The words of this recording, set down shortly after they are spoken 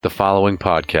The following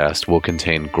podcast will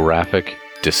contain graphic,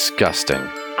 disgusting,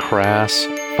 crass,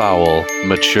 foul,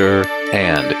 mature,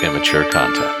 and immature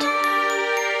content.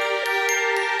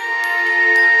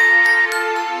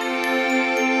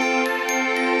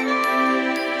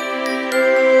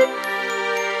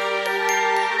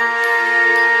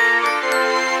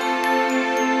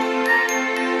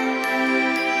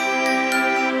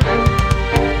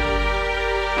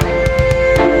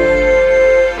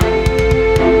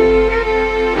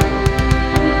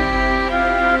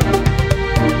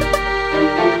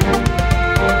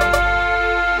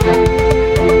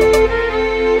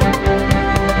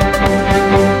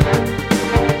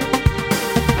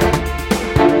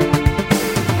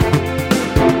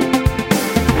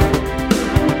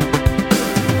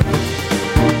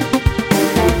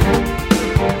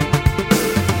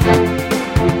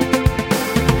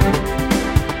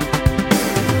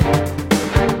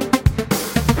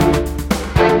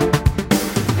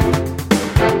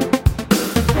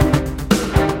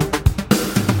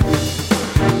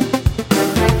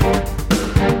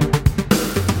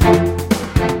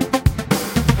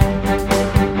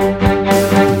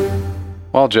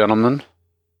 Well, gentlemen,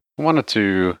 I wanted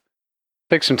to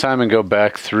take some time and go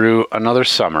back through another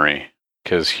summary,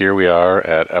 because here we are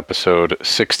at episode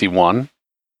 61,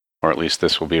 or at least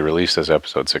this will be released as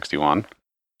episode 61.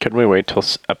 Could we wait till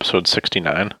episode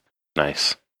 69?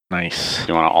 Nice. Do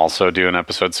you want to also do an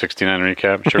episode 69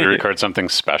 recap? Should we record something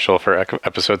special for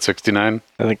episode 69?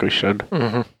 I think we should.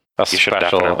 Mm-hmm. You should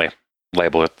definitely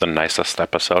label it the nicest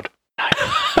episode.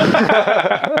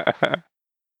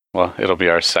 Well, it'll be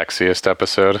our sexiest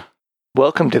episode.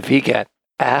 Welcome to VGAT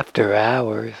After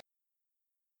Hours.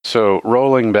 So,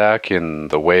 rolling back in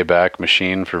the Wayback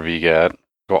Machine for VGAT,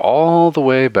 go all the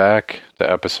way back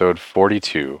to episode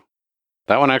 42.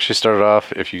 That one actually started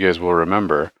off, if you guys will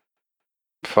remember,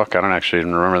 I don't actually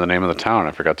even remember the name of the town.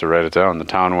 I forgot to write it down. The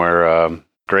town where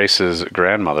Grace's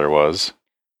grandmother was.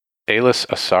 Alis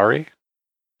Asari?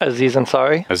 Aziz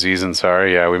Ansari? Aziz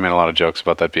Ansari, yeah, we made a lot of jokes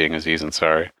about that being Aziz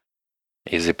Ansari.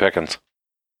 Easy pickings.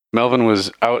 Melvin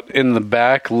was out in the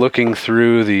back looking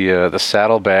through the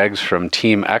saddlebags from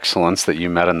Team Excellence that you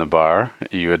met in the bar.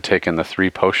 You had taken the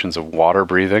 3 potions of water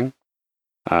breathing.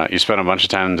 You spent a bunch of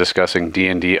time discussing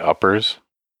D&D uppers.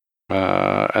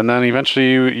 And then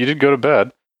eventually you did go to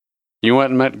bed. You went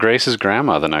and met Grace's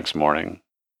grandma the next morning.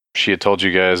 She had told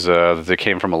you guys that they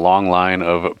came from a long line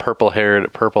of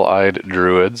purple-haired, purple-eyed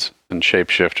druids and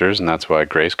shapeshifters, and that's why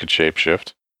Grace could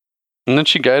shapeshift. And then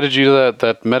she guided you to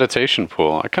that meditation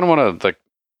pool. I kind of want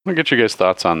to get you guys'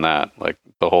 thoughts on that, like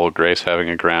the whole Grace having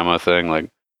a grandma thing. Like,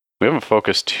 we haven't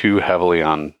focused too heavily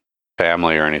on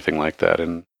family or anything like that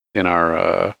in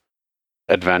our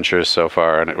adventures so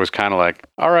far, and it was kind of like,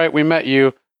 all right, we met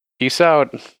you, peace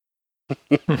out.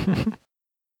 I don't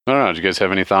know. Do you guys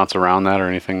have any thoughts around that or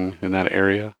anything in that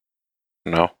area?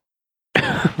 No.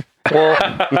 Well,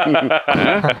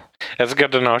 it's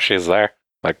good to know she's there.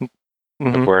 Like,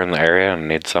 if we're in the area and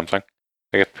need something.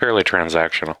 Like, it's purely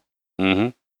transactional. Mm-hmm.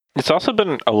 It's also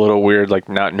been a little weird, like,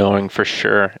 not knowing for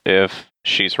sure if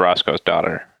she's Roscoe's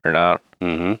daughter or not.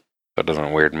 Mm-hmm. That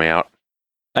doesn't weird me out.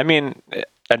 I mean,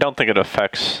 I don't think it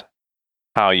affects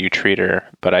how you treat her,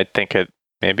 but I think it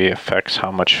maybe affects how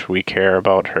much we care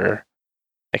about her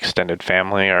extended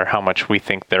family or how much we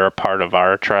think they're a part of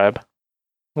our tribe.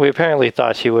 we apparently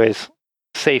thought she was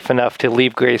safe enough to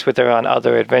leave Grace with her on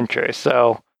other adventures.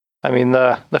 So, I mean,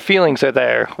 the feelings are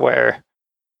there where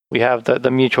we have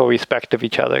the mutual respect of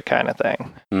each other kind of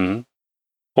thing. Mm-hmm.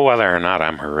 Well, whether or not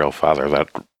I'm her real father, that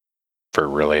for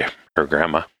really her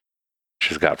grandma.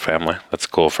 She's got family. That's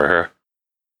cool for her.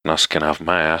 No skin off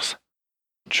my ass.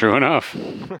 True enough.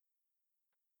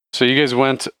 So you guys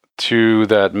went to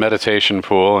that meditation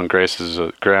pool, and Grace's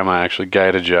grandma actually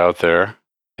guided you out there,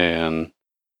 and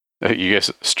you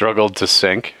guys struggled to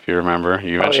sink, if you remember.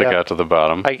 You eventually got to the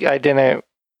bottom.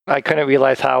 I couldn't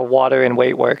realize how water and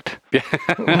weight worked.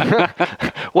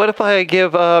 What if I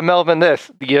give Melvin this?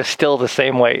 You're still the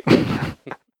same weight.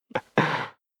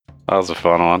 That was a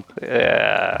fun one.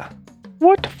 Yeah.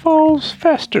 What falls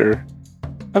faster?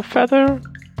 A feather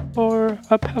or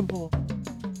a pebble?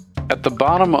 At the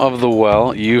bottom of the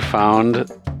well, you found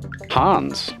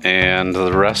Hans and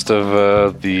the rest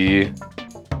of the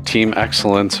Team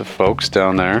Excellence folks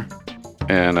down there.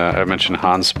 And I mentioned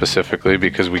Hans specifically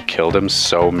because we killed him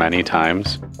so many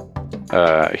times.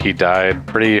 He died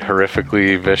pretty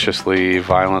horrifically, viciously,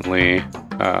 violently.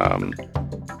 And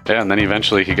then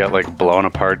eventually he got blown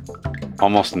apart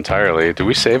almost entirely. Did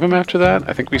we save him after that?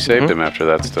 I think we saved him after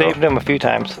that still. Saved him a few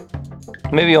times.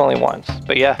 Maybe only once.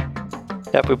 But yeah,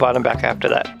 we brought him back after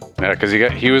that. Yeah, because he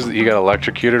got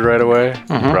electrocuted right away.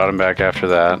 Mhm. Brought him back after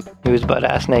that. He was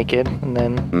butt-ass naked, and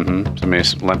then... Somebody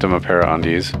lent him a pair of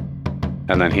undies.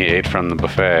 And then he ate from the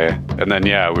buffet. And then,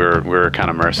 yeah, we were kind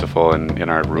of merciful in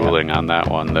our ruling on that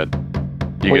one, that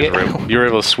you were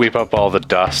able to sweep up all the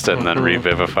dust and then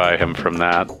revivify him from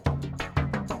that.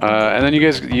 And then you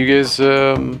guys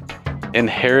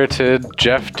inherited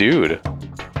Jeff Dude.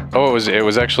 Oh, it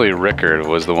was actually Rickard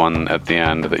was the one at the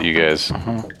end that you guys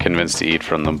convinced to eat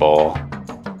from the bowl.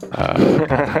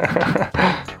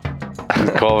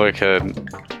 Kolvik had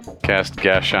cast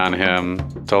Gesh on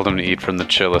him, told him to eat from the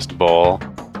chillest bowl,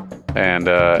 and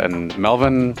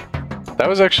Melvin. That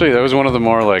was one of the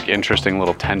more like interesting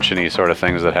little tensiony sort of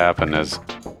things that happened. Is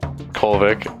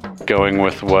Kolvik going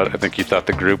with what I think you thought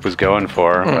the group was going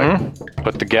for? Like,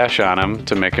 put the Gesh on him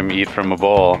to make him eat from a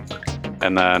bowl,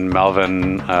 and then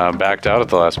Melvin backed out at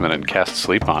the last minute and cast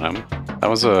sleep on him. That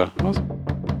was a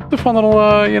fun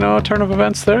little turn of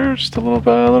events there. Just a little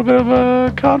bit of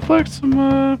a conflict.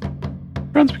 Some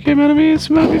friends became enemies.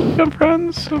 Some enemies become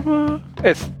friends.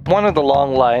 It's one of the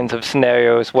long lines of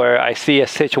scenarios where I see a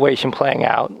situation playing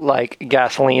out, like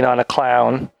gasoline on a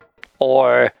clown,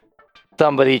 or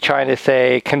somebody trying to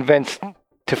say convinced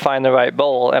to find the right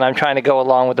bowl, and I'm trying to go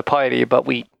along with the party, but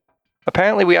we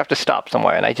have to stop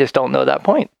somewhere, and I just don't know that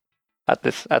point at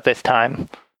this time.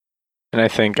 And I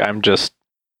think I'm just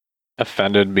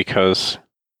offended because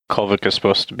Kolvik is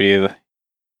supposed to be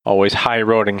always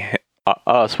high-roading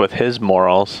us with his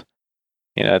morals.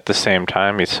 At the same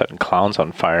time, he's setting clowns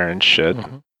on fire and shit.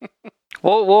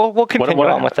 We'll continue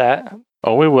on with that.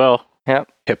 Oh, we will.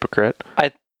 Yep. Hypocrite.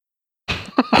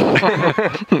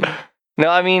 No,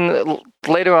 I mean,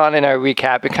 later on in our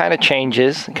recap, it kind of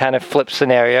changes, kind of flips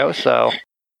scenario, so...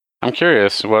 I'm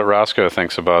curious what Roscoe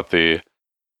thinks about the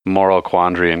moral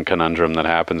quandary and conundrum that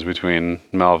happens between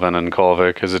Melvin and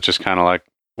Kolvik. Is it just kind of like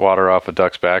water off a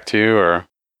duck's back to you, or...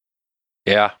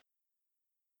 Yeah.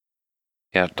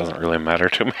 Yeah, it doesn't really matter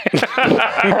to me.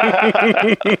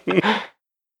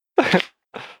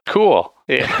 Cool.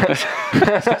 Yeah.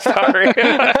 Sorry.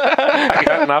 I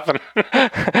got nothing.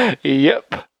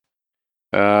 Yep.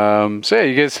 So yeah,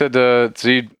 you guys had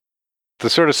the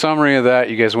sort of summary of that.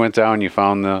 You guys went down. You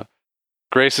found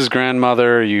Grace's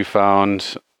grandmother. You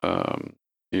found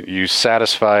you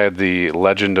satisfied the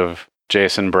legend of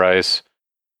Jason Bryce,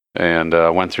 and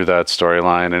went through that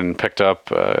storyline and picked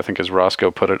up. I think as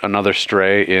Roscoe put it, another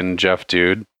stray in Jeff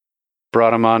Dude.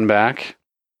 Brought him on back.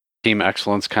 Team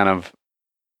Excellence kind of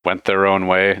went their own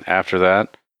way after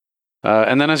that.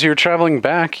 And then as you were traveling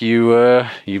back, you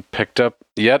picked up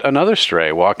yet another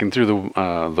stray. Walking through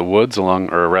the woods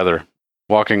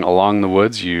walking along the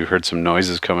woods, you heard some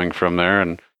noises coming from there,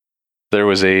 and there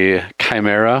was a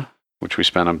chimera, which we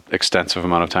spent an extensive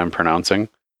amount of time pronouncing,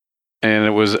 and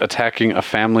it was attacking a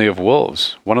family of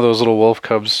wolves. One of those little wolf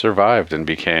cubs survived and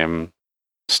became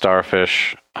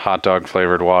Starfish, hot dog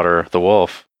flavored water, the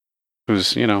wolf,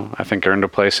 who's, I think earned a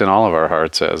place in all of our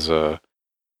hearts as a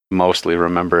mostly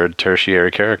remembered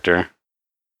tertiary character.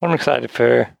 I'm excited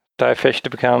for Starfish to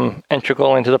become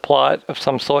integral into the plot of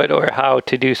some sort, or how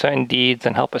to do certain deeds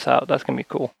and help us out. That's going to be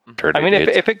cool.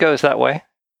 If it goes that way,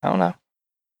 I don't know.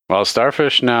 Well,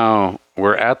 Starfish now,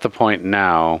 we're at the point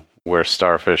now where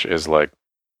Starfish is like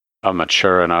a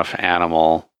mature enough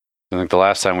animal. I think the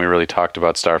last time we really talked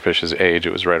about Starfish's age,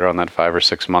 it was right around that 5 or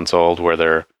 6 months old, where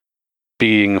they're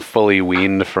being fully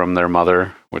weaned from their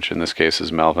mother, which in this case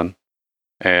is Melvin.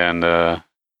 And what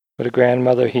a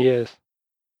grandmother he is.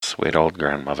 Sweet old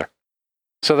grandmother.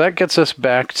 So that gets us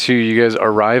back to you guys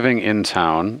arriving in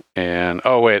town. And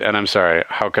and I'm sorry,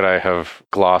 how could I have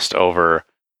glossed over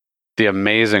the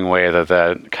amazing way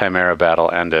that chimera battle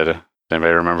ended?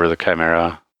 Anybody remember the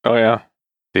chimera? Oh yeah.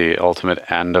 The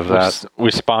ultimate end of that?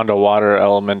 We spawned a water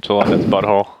elemental in its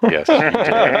butthole. Yes.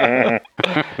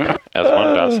 As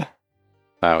one does.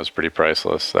 That was pretty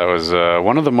priceless. That was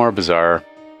one of the more bizarre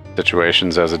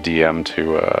situations as a DM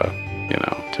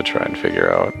to try and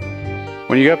figure out.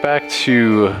 When you got back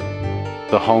to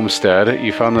the homestead,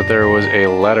 you found that there was a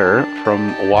letter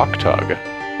from Waktug,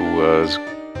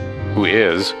 who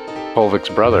is Kolvik's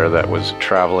brother, that was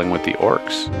traveling with the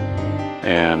orcs,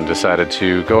 and decided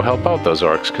to go help out those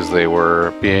orcs because they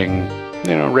were being,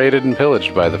 raided and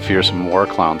pillaged by the fearsome war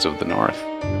clowns of the north.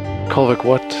 Kolvik,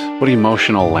 what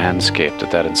emotional landscape did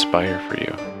that inspire for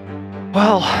you?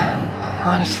 Well,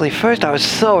 honestly, first I was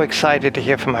so excited to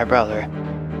hear from my brother.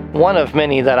 One of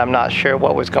many that I'm not sure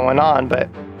what was going on, but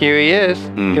here he is,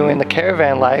 doing the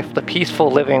caravan life, the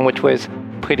peaceful living, which was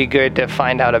pretty good to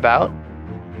find out about.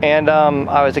 And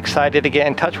I was excited to get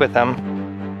in touch with him,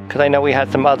 because I know we had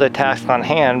some other tasks on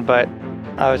hand, but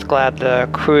I was glad the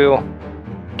crew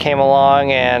came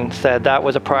along and said that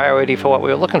was a priority for what we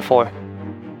were looking for.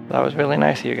 That was really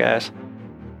nice of you guys.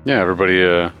 Yeah,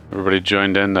 everybody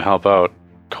joined in to help out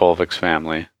Kolvik's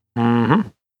family. Mm-hmm.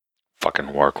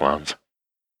 Fucking war clowns.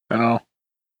 I know.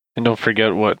 And don't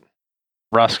forget what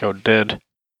Roscoe did.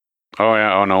 Oh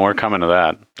yeah, oh no, we're coming to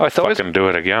that. Oh, it's always, Fucking do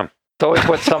it again. it's always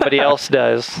what somebody else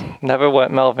does, never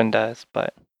what Melvin does,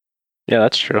 but... Yeah,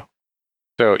 that's true.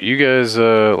 So you guys,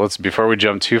 before we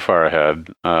jump too far ahead,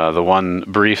 the one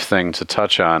brief thing to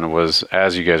touch on was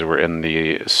as you guys were in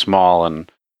the small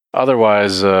and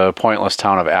otherwise pointless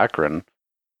town of Akron,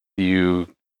 you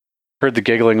heard the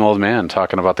giggling old man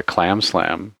talking about the clam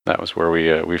slam. That was where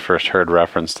we first heard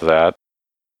reference to that.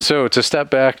 So to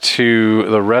step back to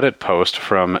the Reddit post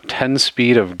from 10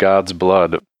 Speed of God's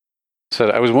Blood, said,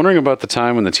 I was wondering about the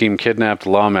time when the team kidnapped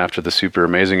Lum after the Super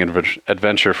Amazing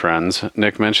Adventure Friends.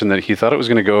 Nick mentioned that he thought it was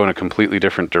going to go in a completely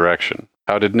different direction.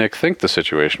 How did Nick think the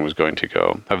situation was going to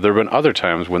go? Have there been other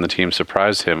times when the team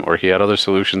surprised him or he had other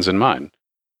solutions in mind?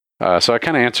 So I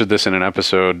kind of answered this in an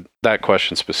episode, that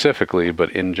question specifically,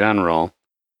 but in general,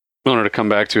 I wanted to come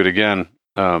back to it again.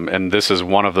 And this is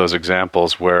one of those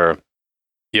examples where,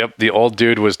 yep, the old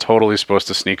dude was totally supposed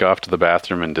to sneak off to the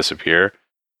bathroom and disappear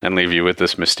and leave you with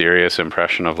this mysterious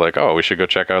impression of like, oh, we should go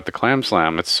check out the clam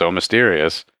slam. It's so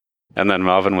mysterious. And then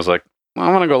Melvin was like, well,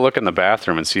 I'm going to go look in the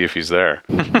bathroom and see if he's there.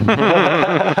 So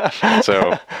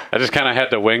I just kind of had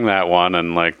to wing that one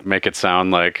and like make it sound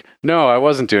like, no, I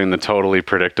wasn't doing the totally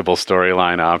predictable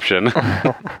storyline option.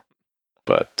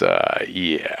 But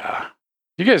yeah,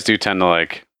 you guys do tend to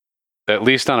like, at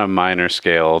least on a minor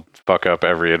scale, fuck up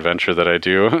every adventure that I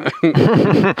do.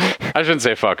 I shouldn't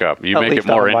say fuck up. You make it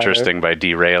more interesting by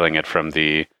derailing it from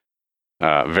the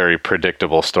very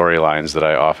predictable storylines that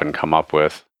I often come up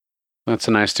with. That's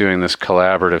nice doing this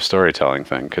collaborative storytelling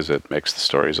thing because it makes the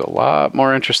stories a lot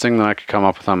more interesting than I could come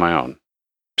up with on my own.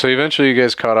 So eventually you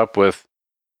guys caught up with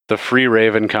the Free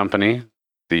Raven Company,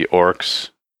 the orcs,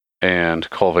 and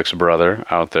Kolvik's brother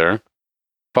out there.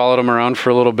 Followed him around for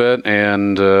a little bit,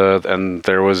 and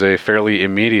there was a fairly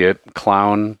immediate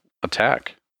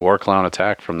war clown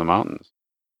attack from the mountains.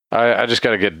 I just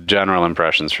got to get general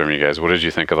impressions from you guys. What did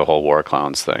you think of the whole war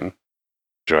clowns thing?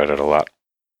 Enjoyed it a lot.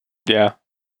 Yeah.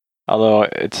 Although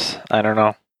I don't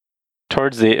know.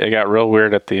 It got real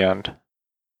weird at the end.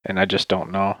 And I just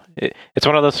don't know. It's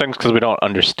one of those things because we don't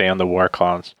understand the war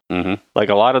clowns. Mm-hmm. Like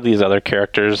a lot of these other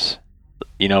characters,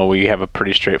 we have a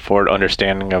pretty straightforward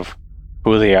understanding of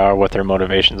who they are, what their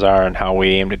motivations are, and how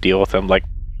we aim to deal with them.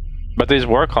 But these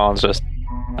war clowns just,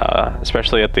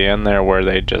 especially at the end there, where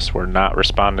they just were not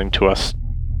responding to us,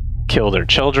 kill their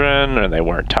children, or they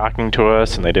weren't talking to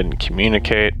us, and they didn't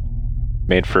communicate,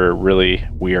 made for a really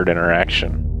weird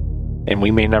interaction. And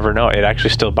we may never know. It actually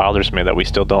still bothers me that we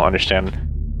still don't understand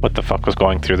what the fuck was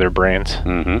going through their brains.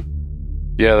 Mm-hmm.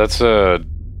 Yeah,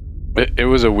 it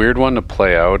was a weird one to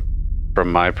play out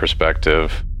from my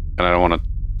perspective, and I don't want to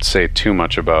say too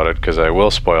much about it because I will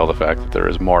spoil the fact that there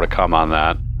is more to come on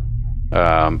that.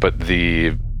 But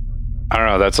I don't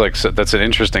know, that's an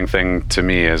interesting thing to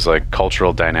me is like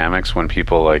cultural dynamics when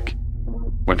people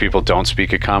don't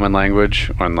speak a common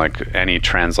language, when like any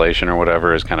translation or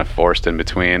whatever is kind of forced in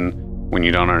between, when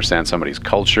you don't understand somebody's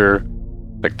culture,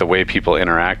 like the way people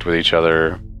interact with each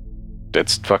other,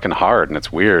 it's fucking hard and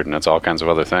it's weird and it's all kinds of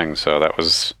other things. So that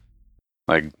was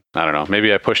like, I don't know,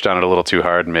 maybe I pushed on it a little too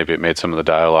hard and maybe it made some of the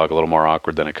dialogue a little more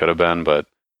awkward than it could have been, but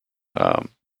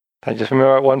I just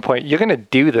remember at one point, you're going to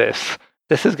do this.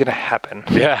 This is going to happen.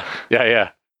 Yeah.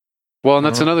 Well, and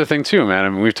that's another thing too, man. I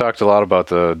mean, we've talked a lot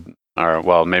about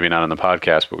maybe not on the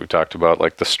podcast, but we've talked about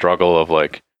like the struggle of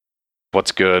like,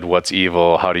 what's good, what's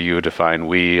evil, how do you define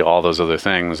we, all those other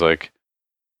things. Like,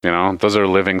 those are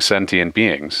living sentient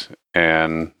beings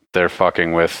and they're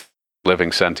fucking with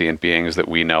living sentient beings that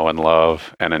we know and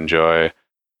love and enjoy,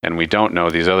 and we don't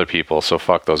know these other people, so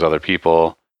fuck those other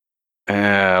people.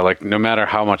 Like no matter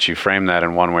how much you frame that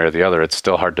in one way or the other, it's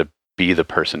still hard to be the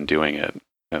person doing it.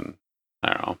 And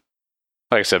I don't know.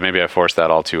 Like I said, maybe I forced that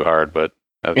all too hard, but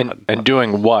and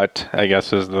doing what I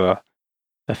guess is the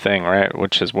thing, right?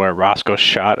 Which is where Roscoe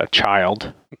shot a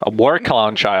child, a war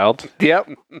clown child. Yep,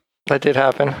 that did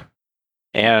happen,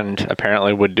 and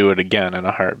apparently would do it again in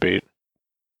a heartbeat.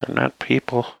 They're not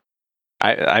people.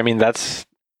 I mean, that's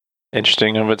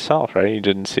interesting of itself, right? You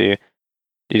didn't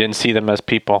see them as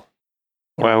people.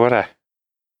 Why would I?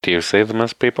 Do you see them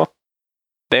as people?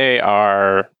 They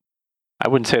are. I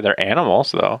wouldn't say they're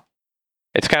animals, though.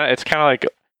 It's kind of like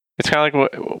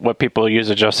what people use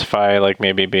to justify, like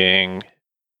maybe being,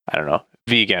 I don't know,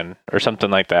 vegan or something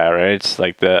like that, right? It's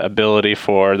like the ability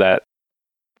for that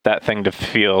that thing to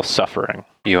feel suffering.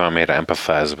 You want me to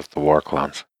empathize with the war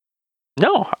clowns?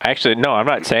 No, actually, no, I'm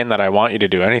not saying that I want you to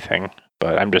do anything,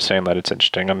 but I'm just saying that it's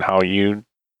interesting on how you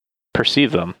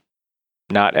perceive them,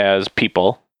 not as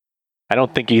people. I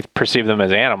don't think you perceive them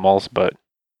as animals, but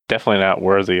definitely not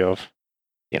worthy of,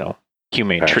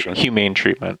 humane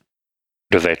treatment.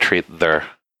 Do they treat their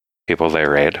people they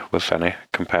raid with any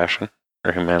compassion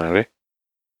or humanity?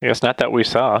 I guess not that we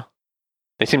saw.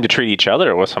 They seem to treat each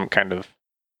other with some kind of,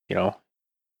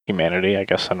 humanity, I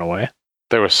guess, in a way.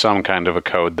 There was some kind of a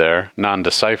code there,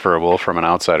 non-decipherable from an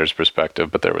outsider's perspective,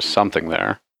 but there was something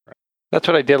there. That's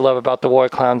what I did love about the war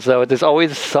clowns, though. There's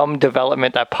always some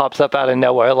development that pops up out of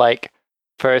nowhere. Like,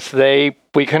 first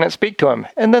we couldn't speak to him,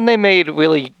 and then they made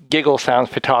really giggle sounds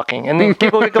for talking, and then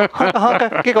giggle, giggle, honka,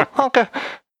 honka, giggle, honka.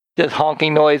 Just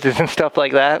honking noises and stuff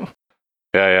like that.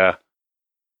 Yeah.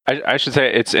 I should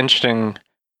say it's interesting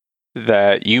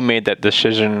that you made that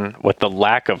decision with the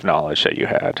lack of knowledge that you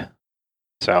had.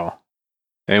 So,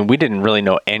 we didn't really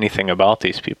know anything about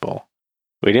these people.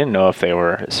 We didn't know if they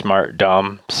were smart,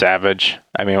 dumb, savage.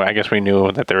 I guess we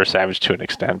knew that they were savage to an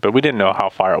extent, but we didn't know how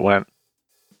far it went.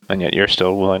 And yet you're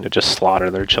still willing to just slaughter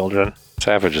their children.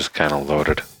 Savage is kind of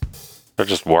loaded. They're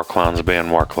just war clowns being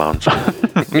war clowns.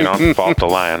 You don't fault the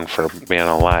lion for being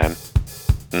a lion.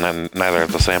 And then neither at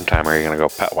the same time are you going to go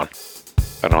pet one.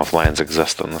 I don't know if lions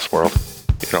exist in this world.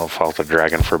 You don't fault a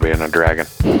dragon for being a dragon.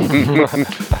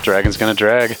 Dragon's going to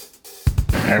drag.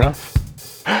 Fair enough.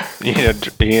 You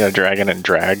need a dragon and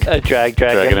drag. A drag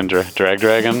dragon. Dragon and drag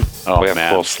dragon? Oh, we have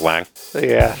man. full slang.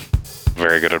 Yeah.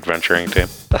 Very good adventuring team.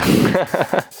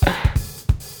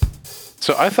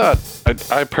 So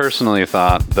I personally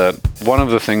thought that one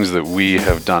of the things that we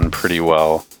have done pretty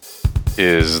well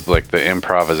is like the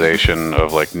improvisation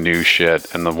of like new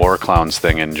shit and the war clowns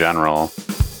thing in general.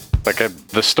 Like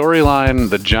the storyline,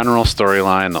 the general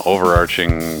storyline, the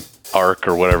overarching arc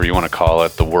or whatever you want to call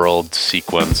it, the world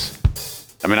sequence.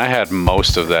 I had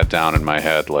most of that down in my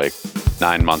head like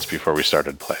 9 months before we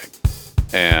started playing.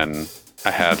 And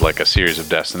I had like a series of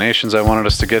destinations I wanted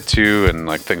us to get to and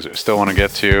like things we still want to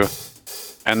get to.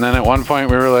 And then at one point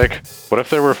we were like, what if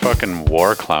there were fucking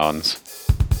war clowns?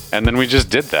 And then we just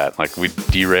did that. Like we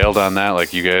derailed on that.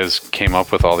 Like you guys came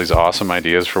up with all these awesome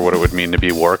ideas for what it would mean to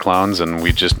be war clowns, and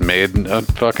we just made a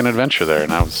fucking adventure there.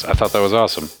 And I thought that was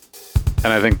awesome.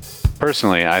 And I think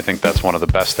personally, that's one of the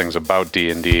best things about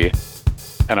D&D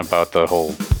and about the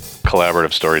whole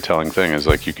collaborative storytelling thing is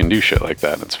like you can do shit like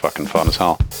that. And it's fucking fun as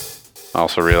hell. I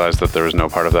also realized that there was no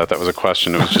part of that was a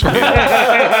question. It was just me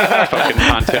fucking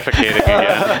pontificating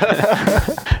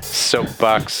again.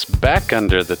 Soapbox back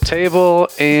under the table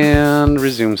and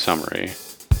resume summary.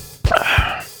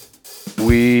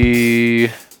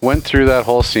 We went through that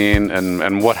whole scene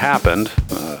and what happened,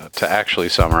 to actually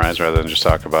summarize rather than just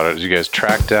talk about it, is you guys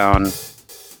tracked down,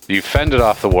 you fended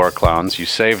off the war clowns, you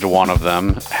saved one of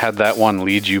them, had that one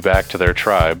lead you back to their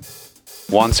tribe.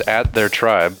 Once at their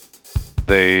tribe,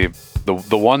 the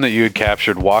one that you had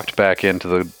captured walked back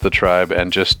into the tribe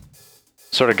and just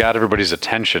sort of got everybody's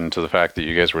attention to the fact that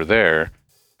you guys were there.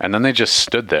 And then they just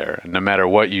stood there. And no matter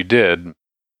what you did,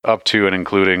 up to and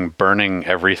including burning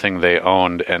everything they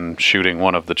owned and shooting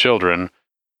one of the children,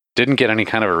 didn't get any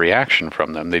kind of a reaction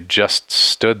from them. They just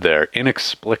stood there,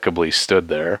 inexplicably stood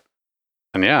there.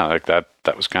 And yeah, like that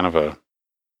was kind of a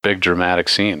big dramatic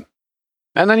scene.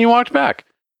 And then you walked back.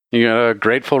 You got a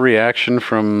grateful reaction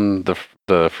from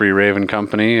the Free Raven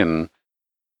Company and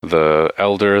the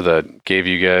elder that gave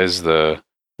you guys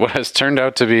what has turned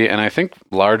out to be, and I think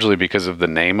largely because of the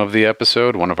name of the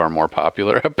episode, one of our more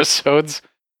popular episodes,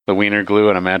 the Wiener Glue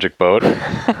and a Magic Boat.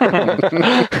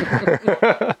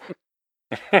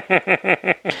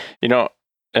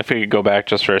 If we could go back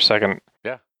just for a second.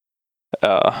 Yeah.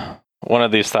 One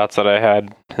of these thoughts that I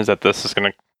had is that this is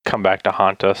going to come back to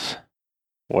haunt us,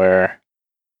 where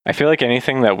I feel like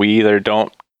anything that we either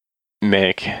don't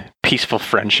make peaceful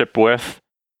friendship with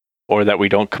or that we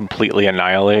don't completely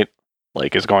annihilate,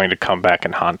 like, is going to come back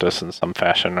and haunt us in some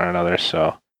fashion or another.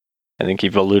 So I think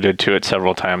you've alluded to it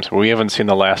several times, but we haven't seen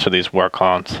the last of these war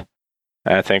clowns.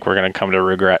 And I think we're going to come to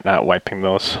regret not wiping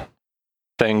those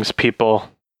things, people,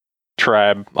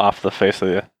 tribe off the face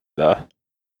of the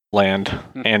land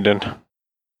and in.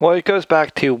 Well, it goes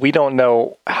back to we don't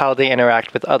know how they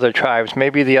interact with other tribes.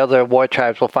 Maybe the other war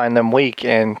tribes will find them weak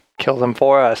and kill them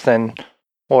for us,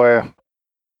 or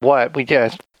what? We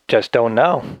just don't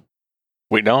know.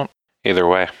 We don't. Either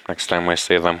way, next time we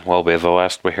see them, we'll be the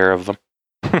last we hear of them.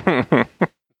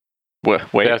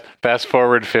 Wait. Fast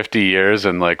forward 50 years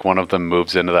and like one of them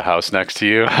moves into the house next to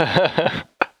you.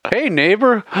 Hey,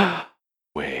 neighbor.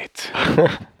 Wait.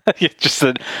 Just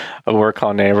a work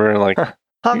on neighbor, like,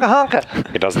 Honka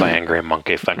honka. He does the angry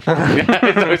monkey thing.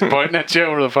 He's always pointing at you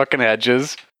over the fucking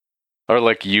edges. Or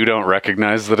like you don't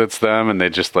recognize that it's them and they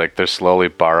just like they're slowly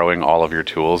borrowing all of your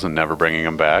tools and never bringing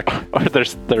them back. Or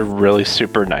they're really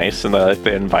super nice and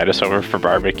they invite us over for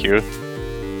barbecue.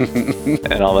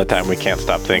 And all the time we can't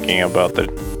stop thinking about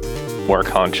the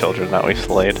war-hound children that we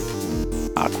slayed.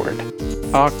 Awkward.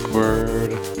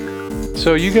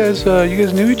 So you guys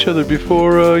knew each other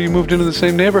before you moved into the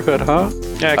same neighborhood, huh?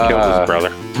 Yeah, I killed his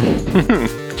brother.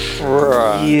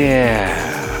 Yeah.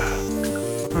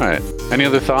 All right. Any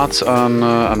other thoughts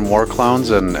on war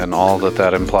clowns and all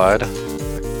that implied?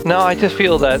 No, I just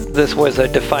feel that this was a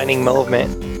defining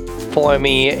moment for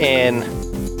me in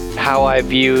how I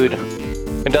viewed,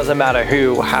 it doesn't matter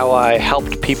who, how I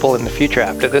helped people in the future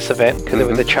after this event, because it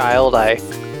was a child I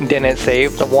didn't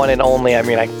save, the one and only. I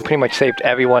mean, I pretty much saved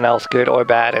everyone else, good or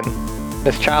bad, and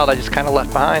this child I just kind of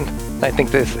left behind. I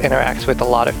think this interacts with a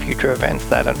lot of future events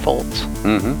that unfolds.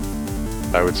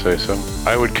 Mm-hmm. I would say so.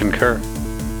 I would concur.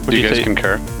 Do you guys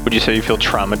concur? Would you say you feel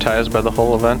traumatized by the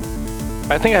whole event?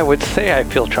 I think I would say I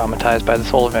feel traumatized by this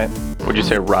whole event. Would you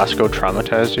say Roscoe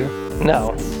traumatized you?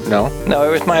 No. No? No,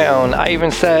 it was my own. I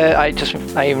even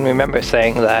remember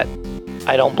saying that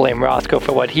I don't blame Roscoe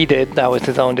for what he did. That was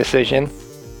his own decision.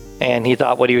 And he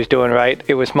thought what he was doing right.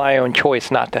 It was my own choice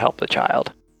not to help the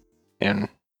child. And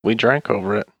we drank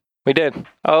over it. We did.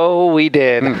 Oh, we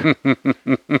did. I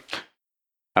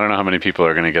don't know how many people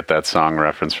are going to get that song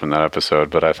reference from that episode,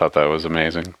 but I thought that was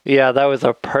amazing. Yeah, that was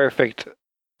a perfect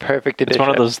addition. It's one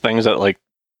of those things that like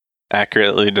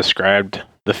accurately described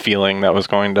the feeling that was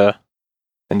going to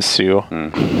ensue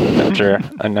after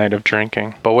a night of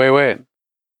drinking. But wait.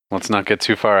 Let's not get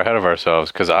too far ahead of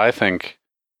ourselves, because I think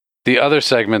the other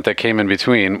segment that came in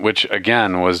between, which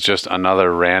again was just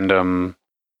another random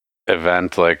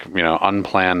event, like,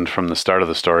 unplanned from the start of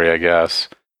the story, I guess,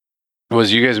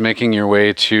 was you guys making your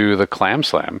way to the Clam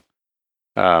Slam.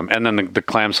 And then the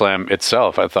Clam Slam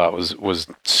itself, I thought was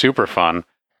super fun.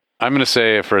 I'm going to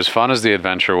say, for as fun as the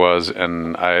adventure was,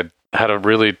 and I had a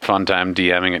really fun time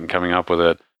DMing it and coming up with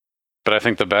it, but I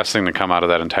think the best thing to come out of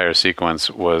that entire sequence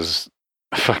was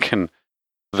fucking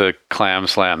the Clam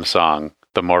Slam song,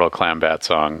 the Mortal Clambat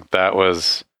song. That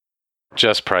was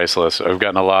just priceless. I've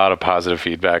gotten a lot of positive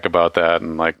feedback about that,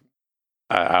 and like,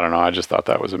 I don't know, I just thought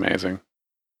that was amazing.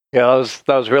 Yeah,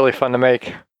 that was really fun to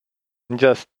make.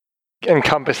 Just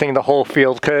encompassing the whole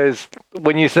field, because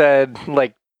when you said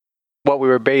like what we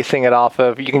were basing it off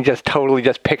of, you can just totally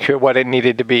just picture what it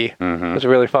needed to be. Mm-hmm. It was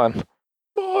really fun.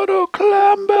 Mortal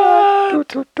Clambat!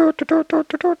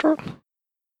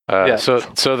 Yeah.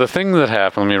 So the thing that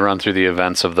happened, let me run through the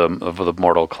events of the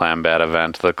Mortal Clambat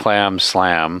event, the Clam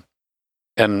Slam,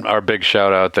 and our big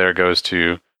shout out there goes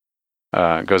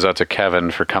out to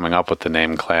Kevin for coming up with the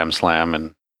name Clam Slam,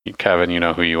 and Kevin, you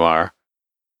know who you are.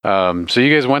 So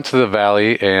you guys went to the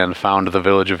valley and found the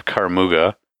village of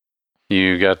Carmuga.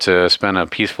 You got to spend a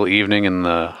peaceful evening in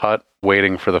the hut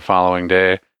waiting for the following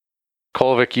day.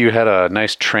 Kolvik, you had a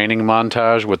nice training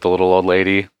montage with the little old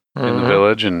lady in the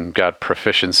village and got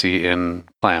proficiency in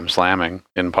clam slamming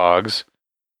in Pogs.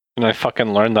 And I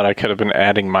fucking learned that I could have been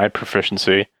adding my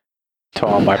proficiency to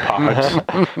all my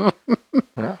Pogs.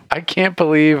 I can't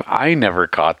believe I never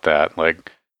caught that.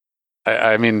 Like,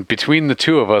 I mean, between the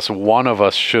two of us, one of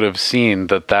us should have seen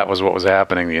that was what was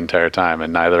happening the entire time,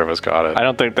 and neither of us caught it. I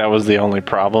don't think that was the only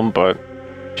problem, but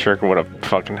sure would have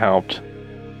fucking helped.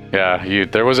 Yeah,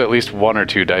 there was at least 1 or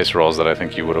 2 dice rolls that I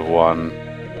think you would have won.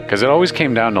 Because it always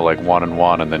came down to like 1 and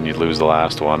 1, and then you'd lose the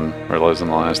last one, or lose in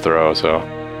the last throw, so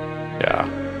yeah.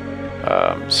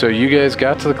 So you guys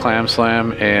got to the Clam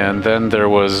Slam, and then there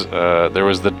was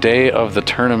the day of the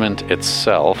tournament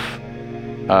itself.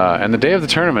 And the day of the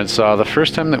tournament saw the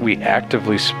first time that we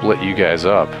actively split you guys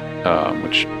up,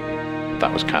 which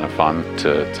that was kind of fun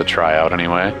to try out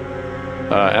anyway.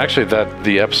 Actually,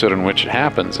 the episode in which it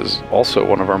happens is also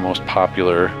one of our most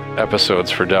popular episodes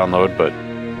for download. But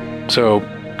so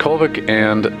Kolvik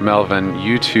and Melvin,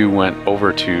 you two went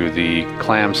over to the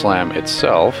Clam Slam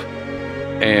itself,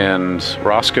 and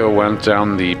Roscoe went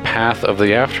down the path of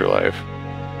the afterlife.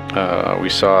 We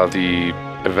saw the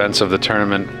events of the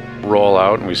tournament roll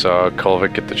out, and we saw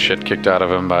Kolvik get the shit kicked out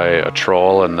of him by a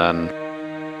troll, and then,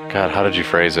 God, how did you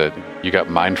phrase it? You got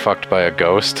mind-fucked by a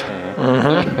ghost?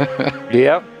 Mm-hmm.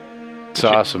 Yep. It's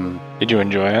awesome. Did you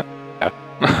enjoy it? Yeah.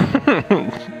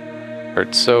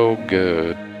 Hurt so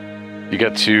good. You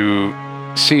get to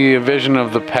see a vision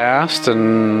of the past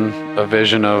and a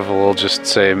vision of, we'll just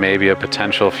say, maybe a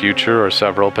potential future or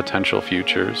several potential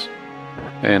futures.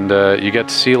 And you get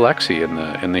to see Lexi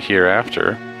in the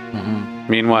hereafter. Mm-hmm.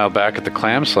 Meanwhile, back at the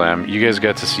Clam Slam, you guys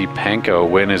get to see Panko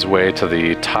win his way to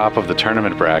the top of the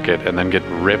tournament bracket and then get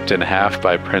ripped in half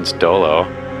by Prince Dolo.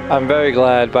 I'm very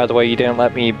glad, by the way, you didn't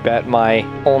let me bet my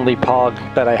only pog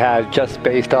that I had just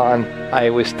based on I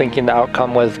was thinking the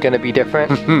outcome was going to be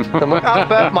different. I'm like, I'll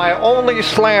bet my only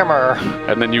slammer.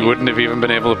 And then you wouldn't have even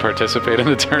been able to participate in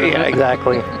the tournament. Yeah,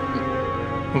 exactly.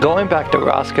 Going back to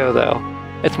Roscoe, though,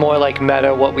 it's more like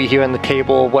meta, what we hear on the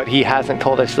table, what he hasn't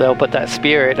told us, though, but that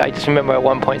spirit, I just remember at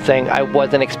one point saying, I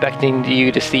wasn't expecting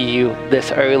you to see you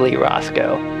this early,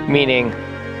 Roscoe. Meaning,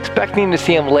 expecting to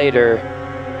see him later,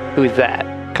 who's that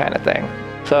kind of thing.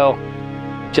 So,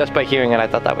 just by hearing it, I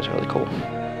thought that was really cool.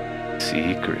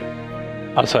 Secret.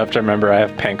 Also have to remember I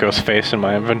have Panko's face in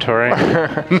my inventory.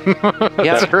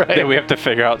 Yeah, right. That we have to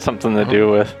figure out something to do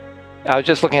with. I was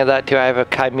just looking at that, too. I have a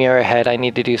chimera head I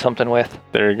need to do something with.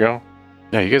 There you go.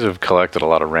 Yeah, you guys have collected a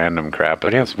lot of random crap.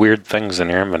 But you have weird things in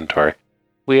your inventory.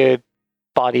 Weird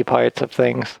body parts of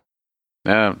things.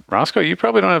 Yeah, Roscoe, you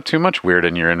probably don't have too much weird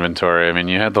in your inventory. I mean,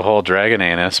 you had the whole dragon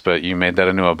anus, but you made that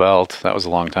into a belt. That was a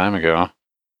long time ago.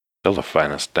 Still the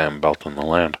finest damn belt in the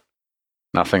land.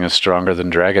 Nothing is stronger than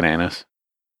dragon anus.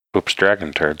 Oops,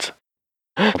 dragon turds.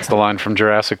 What's the line from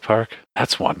Jurassic Park?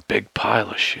 That's one big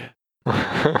pile of shit.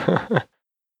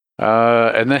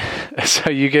 And then,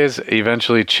 so you guys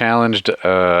eventually challenged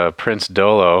Prince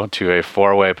Dolo to a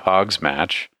 4-way Pogs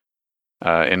match,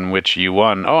 in which you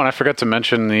won. Oh, and I forgot to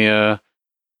mention the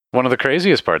one of the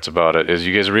craziest parts about it is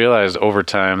you guys realized over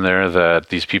time there that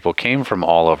these people came from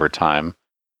all over time,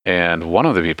 and one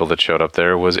of the people that showed up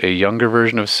there was a younger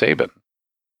version of Sabin.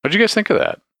 What'd you guys think of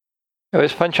that? It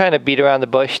was fun trying to beat around the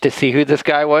bush to see who this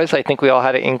guy was. I think we all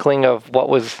had an inkling of what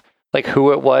was, like,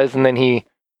 who it was, and then he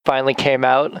finally came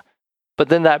out. But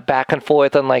then that back and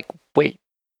forth, I'm like, wait,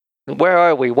 where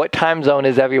are we? What time zone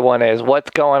is everyone is?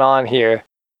 What's going on here?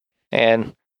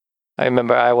 And I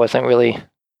remember I wasn't really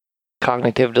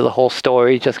cognitive to the whole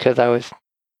story just because I was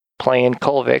playing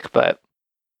Kolvik, but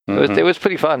it was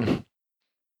pretty fun.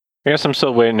 I guess I'm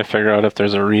still waiting to figure out if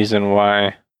there's a reason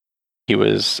why he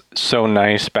was so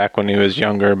nice back when he was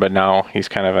younger, but now he's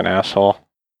kind of an asshole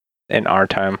in our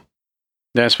time.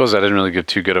 Yeah, I suppose I didn't really give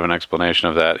too good of an explanation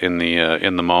of that in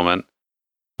the moment.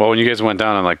 Well, when you guys went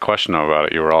down and like questioned him about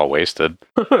it, you were all wasted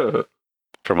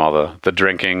from all the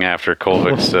drinking after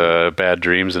Kolvik's bad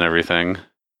dreams and everything.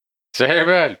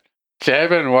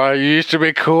 Sabin, why you used to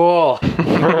be cool?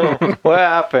 What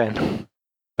happened?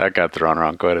 That got thrown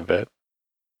around quite a bit.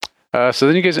 So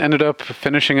then you guys ended up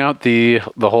finishing out the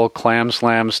whole Clam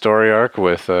Slam story arc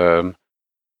with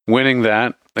winning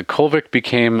that. The Kolvik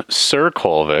became Sir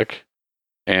Kolvik.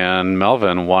 And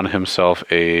Melvin won himself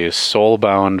a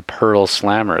soulbound pearl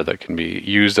slammer that can be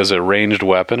used as a ranged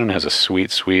weapon and has a sweet,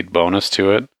 sweet bonus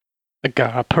to it. I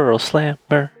got a pearl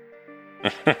slammer.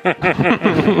 The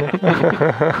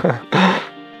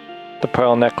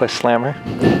pearl necklace slammer.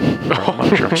 Pearl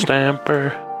mushroom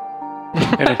stamper.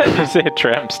 Did you say a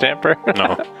tramp stamper?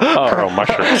 No. Pearl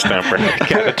mushroom stamper.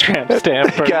 Got a tramp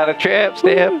stamper. Got a tramp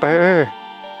stamper.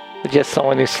 Just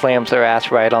someone who slams their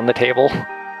ass right on the table.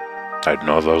 I'd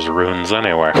know those runes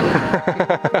anywhere. So,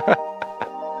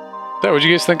 what'd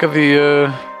you guys think of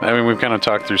the, I mean, we've kind of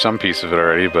talked through some piece of it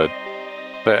already, but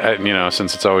you know,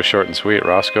 since it's always short and sweet,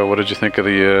 Roscoe, what did you think of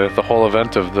the whole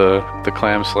event of the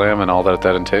Clam Slam and all that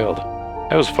entailed?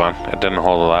 It was fun. It didn't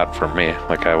hold a lot for me.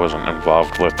 Like, I wasn't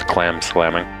involved with the clam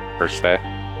slamming, per se.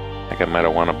 I think I might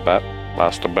have won a bet,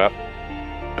 lost a bet.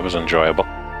 It was enjoyable.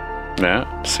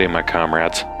 Yeah. See my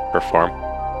comrades perform.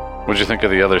 What'd you think of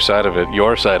the other side of it,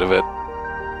 your side of it?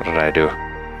 What did I do?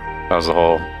 That was the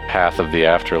whole path of the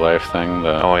afterlife thing.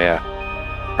 Oh, yeah.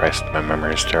 Christ, my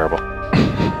memory is terrible.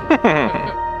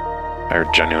 I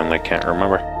genuinely can't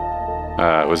remember.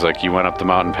 It was like you went up the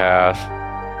mountain path,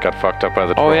 got fucked up by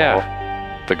the troll. Oh, yeah.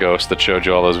 The ghost that showed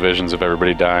you all those visions of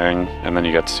everybody dying, and then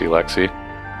you got to see Lexi.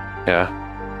 Yeah.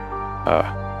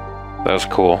 That was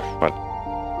cool, but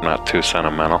not too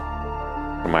sentimental.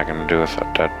 What am I going to do with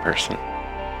a dead person?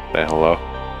 Say hello.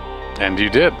 And you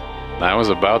did. That was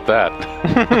about that.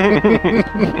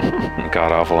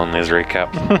 God awful in these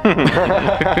recaps.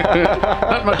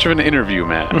 Not much of an interview,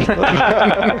 man.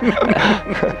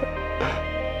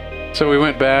 So we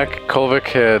went back. Kolvik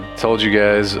had told you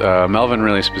guys, Melvin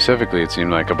really specifically, it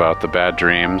seemed like, about the bad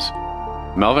dreams.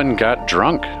 Melvin got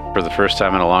drunk for the first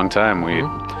time in a long time.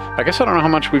 I guess I don't know how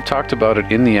much we've talked about it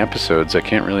in the episodes. I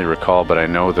can't really recall, but I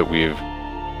know that we've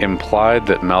implied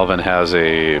that Melvin has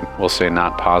a, we'll say,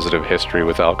 not positive history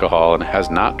with alcohol and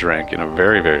has not drank in a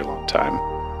very, very long time.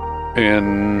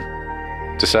 And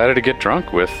decided to get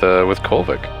drunk with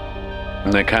Kolvik.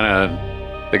 And they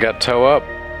got toe up,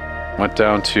 went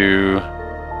down to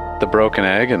the broken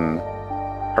egg and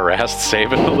harassed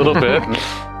Saban a little bit.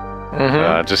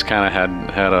 Just kind of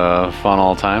had a fun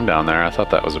old time down there. I thought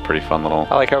that was a pretty fun little...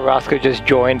 I like how Roscoe just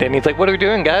joined and he's like, what are we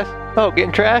doing, guys? Oh,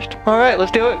 getting trashed? All right,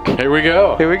 let's do it. Here we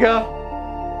go. Here we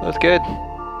go. That's good.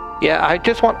 Yeah, I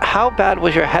just want... How bad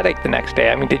was your headache the next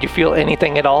day? I mean, did you feel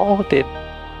anything at all?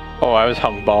 Oh, I was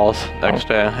hung balls next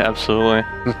day. Absolutely.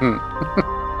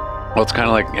 Well, it's kind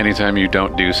of like anytime you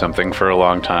don't do something for a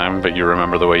long time, but you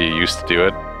remember the way you used to do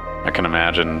it. I can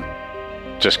imagine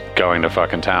just going to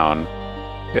fucking town.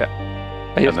 Yeah.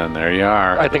 And then there you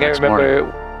are. I think I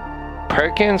remember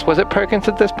Perkins. Was it Perkins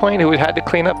at this point who had to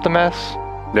clean up the mess?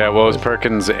 Yeah, well, it was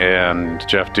Perkins and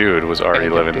Jeff Dude was already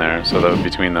living there. So that was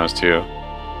between those two.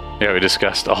 Yeah, we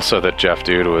discussed also that Jeff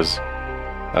Dude was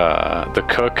the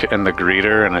cook and the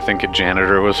greeter, and I think a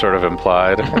janitor was sort of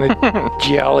implied. And the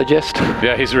geologist.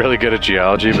 Yeah, he's really good at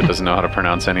geology, but doesn't know how to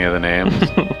pronounce any of the names.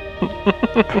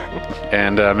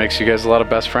 And makes you guys a lot of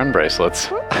best friend bracelets.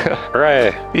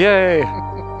 Hooray! Yay!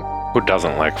 Who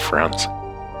doesn't like friends?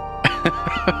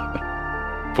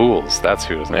 Fools, that's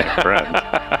who doesn't like friends.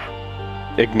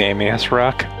 Igneous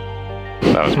rock.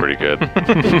 That was pretty good.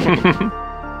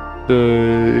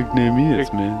 The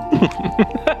ignominious man.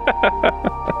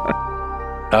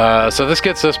 So this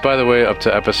gets us, by the way, up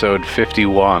to episode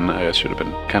 51. I should have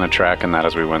been kind of tracking that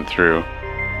as we went through.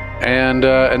 And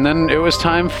then it was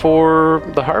time for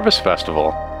the Harvest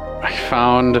Festival.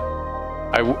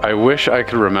 I wish I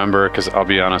could remember, because I'll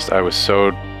be honest, I was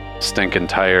so stinking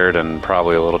tired and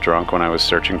probably a little drunk when I was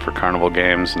searching for carnival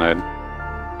games, and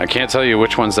I can't tell you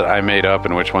which ones that I made up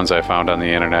and which ones I found on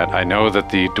the internet. I know that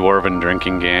the Dwarven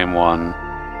drinking game one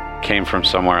came from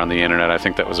somewhere on the internet. I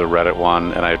think that was a Reddit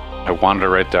one, and I wanted to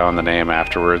write down the name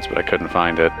afterwards, but I couldn't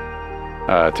find it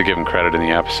to give him credit in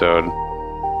the episode.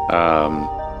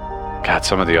 God,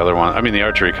 some of the other ones. I mean, the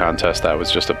archery contest, that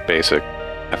was just a basic.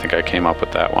 I think I came up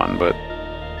with that one, but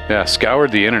yeah,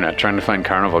 scoured the internet trying to find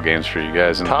carnival games for you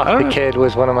guys. And Toss the Kid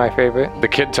was one of my favorite. The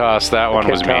Kid Toss, that one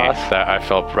was me. Toss. That I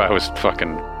was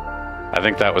fucking. I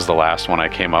think that was the last one I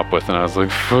came up with, and I was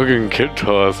like, fucking Kid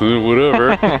Toss,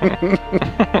 whatever.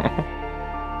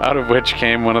 Out of which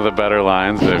came one of the better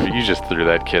lines of, you just threw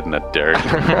that kid in the dirt.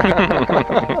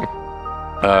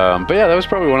 But yeah, that was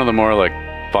probably one of the more like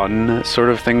fun sort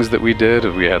of things that we did.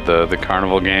 We had the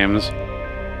carnival games.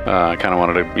 I kind of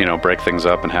wanted to, break things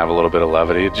up and have a little bit of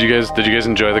levity. Did you guys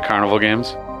enjoy the carnival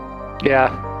games? Yeah,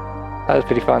 that was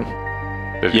pretty fun.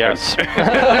 Yes. The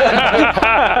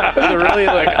really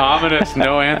ominous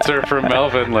no answer from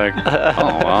Melvin.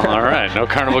 Oh well, all right, no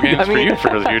carnival games for you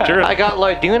for the future. I got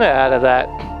Larduna out of that.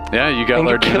 Yeah, you got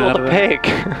Larduna. And you killed the pig.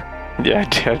 Yeah, I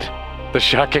did. The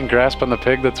shotgun grasp on the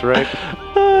pig. That's right.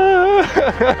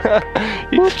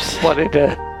 Oops. Wanted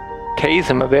to tase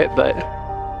him a bit, but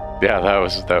yeah,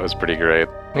 that was pretty great.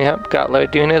 Yep, got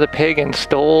Larduna the pig and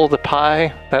stole the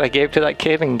pie that I gave to that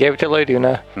kid and gave it to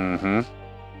Larduna. Mm-hmm.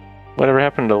 Whatever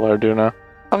happened to Larduna?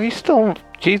 Oh,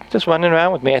 she's just running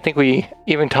around with me. I think we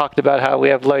even talked about how we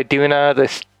have Larduna,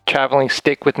 this traveling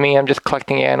stick with me. I'm just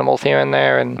collecting animals here and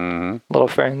there and little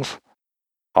friends.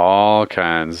 All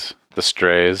kinds. The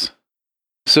strays.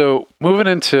 So moving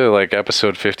into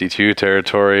episode 52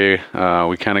 territory,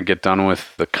 we kind of get done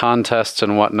with the contests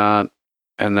and whatnot.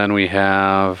 And then we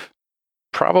have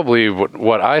probably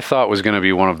what I thought was going to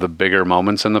be one of the bigger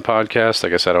moments in the podcast. I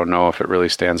guess I don't know if it really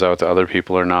stands out to other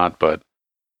people or not, but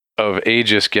of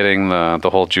Aegis getting the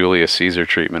whole Julius Caesar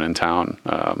treatment in town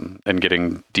and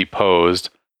getting deposed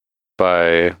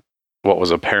by what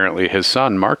was apparently his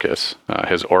son, Marcus,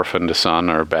 his orphaned son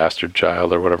or bastard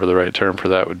child or whatever the right term for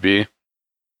that would be.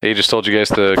 Aegis told you guys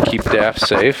to keep Daft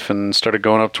safe and started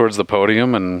going up towards the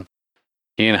podium, and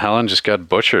he and Helen just got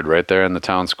butchered right there in the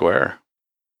town square.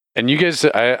 And you guys,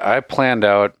 I planned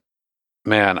out,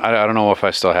 man, I don't know if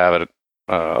I still have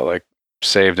it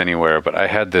saved anywhere, but I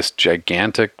had this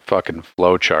gigantic fucking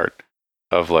flow chart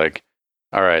of all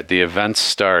right, the events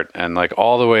start and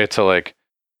all the way to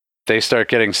they start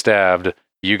getting stabbed,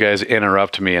 you guys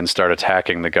interrupt me and start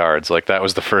attacking the guards. That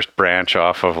was the first branch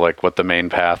off of what the main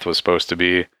path was supposed to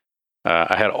be.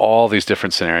 I had all these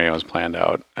different scenarios planned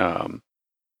out.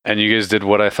 And you guys did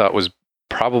what I thought was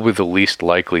probably the least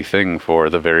likely thing for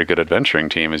the Very Good Adventuring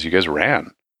team, is you guys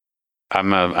ran.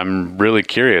 I'm really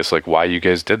curious, why you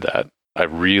guys did that. I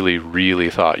really, really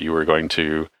thought you were going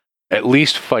to at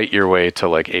least fight your way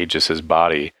to Aegis's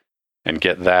body and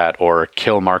get that, or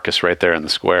kill Marcus right there in the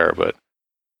square. But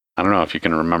I don't know if you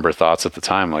can remember thoughts at the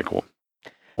time, what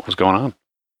was going on?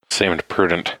 Seemed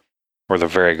prudent. We're the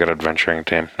Very Good Adventuring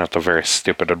team, not the very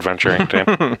stupid adventuring team.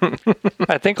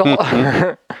 I think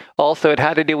also it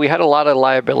had to do, we had a lot of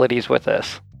liabilities with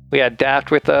this. We had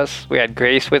Daft with us. We had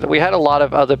Grace with us. We had a lot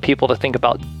of other people to think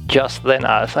about just than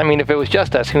us. I mean, if it was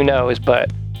just us, who knows?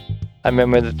 But I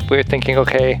remember that we were thinking,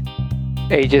 okay,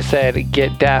 A just said,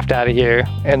 get Daft out of here.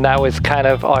 And that was kind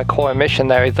of our core mission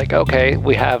there. It's like, okay,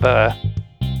 we have a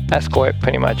escort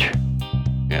pretty much.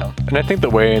 Yeah. And I think the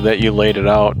way that you laid it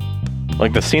out,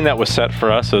 like the scene that was set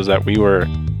for us is that we were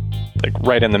like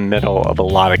right in the middle of a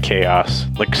lot of chaos,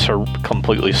 like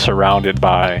completely surrounded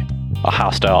by a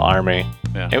hostile army.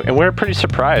 Yeah. And we were pretty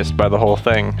surprised by the whole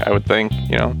thing, I would think,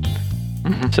 you know.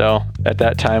 Mhm. So at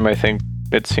that time, I think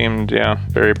it seemed,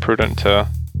 very prudent to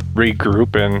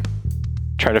regroup and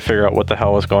try to figure out what the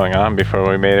hell was going on before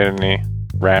we made any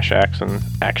rash actions,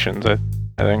 I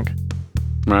think.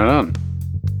 Right on.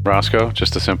 Roscoe,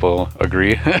 just a simple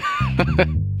agree.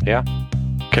 Yeah.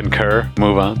 Concur,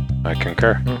 move on. I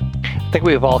concur. I think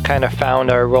we've all kind of found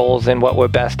our roles and what we're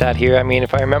best at here. I mean,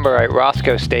 if I remember right,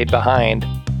 Roscoe stayed behind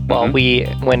while we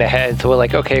went ahead. So we're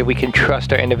like, okay, we can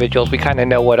trust our individuals. We kind of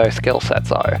know what our skill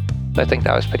sets are. So I think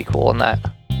that was pretty cool in that.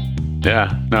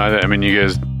 Yeah. No, I mean, you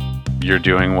guys, you're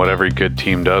doing what every good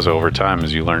team does over time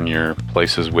is you learn your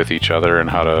places with each other and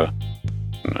how to,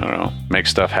 I don't know, make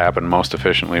stuff happen most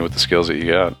efficiently with the skills that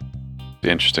you got.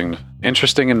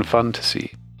 Interesting and fun to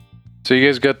see. So you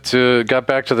guys got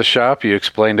back to the shop. You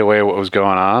explained away what was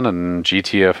going on, and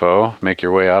GTFO, make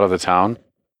your way out of the town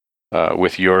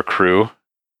with your crew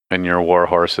and your war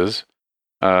horses.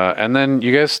 And then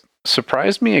you guys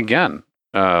surprised me again.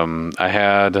 I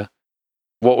had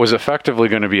what was effectively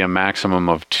going to be a maximum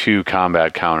of 2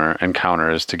 combat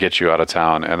encounters to get you out of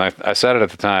town. And I said it at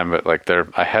the time, but like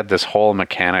I had this whole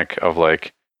mechanic of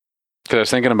like, because I was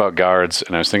thinking about guards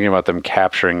and I was thinking about them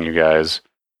capturing you guys,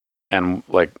 and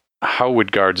like, how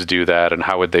would guards do that, and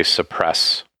how would they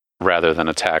suppress rather than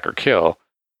attack or kill?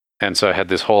 And so I had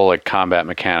this whole like combat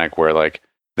mechanic where like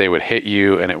they would hit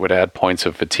you and it would add points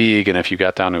of fatigue, and if you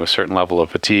got down to a certain level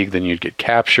of fatigue, then you'd get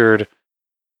captured.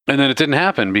 And then it didn't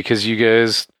happen because you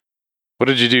guys, what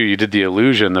did you do? You did the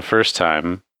illusion the first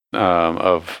time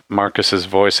of Marcus's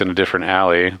voice in a different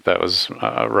alley. That was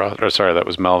that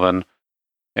was Melvin,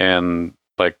 and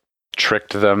like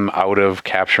tricked them out of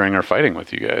capturing or fighting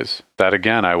with you guys. That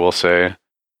again, I will say,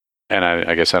 and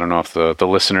I guess I don't know if the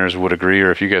listeners would agree or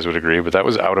if you guys would agree, but that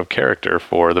was out of character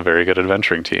for the Very Good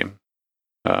Adventuring team.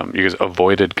 You guys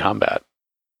avoided combat.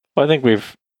 Well, I think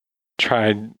we've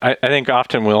tried. I think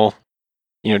often we'll,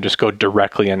 just go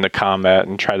directly into combat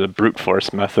and try the brute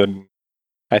force method.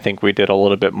 I think we did a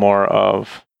little bit more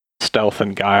of stealth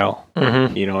and guile,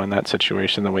 in that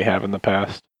situation than we have in the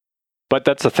past. But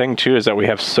that's the thing too, is that we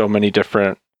have so many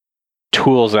different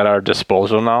tools at our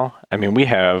disposal now. I mean, we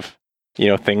have,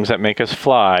 things that make us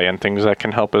fly and things that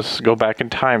can help us go back in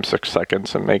time 6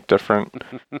 seconds and make different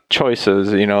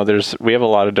choices. We have a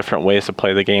lot of different ways to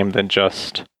play the game than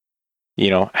just,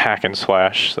 hack and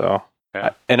slash. So,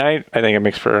 yeah. And I think it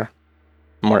makes for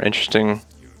a more interesting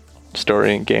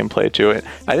story and gameplay to it.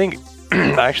 I think,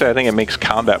 I think it makes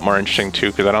combat more interesting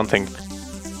too, because I don't think,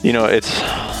 it's,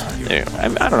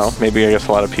 I don't know, maybe I guess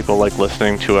a lot of people like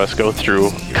listening to us go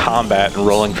through combat and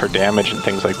rolling for damage and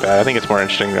things like that. I think it's more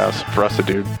interesting for us to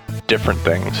do different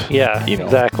things. Yeah,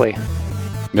 exactly.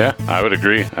 Yeah, I would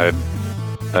agree.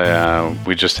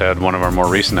 We just had one of our more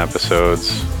recent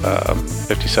episodes,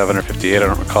 57 or 58, I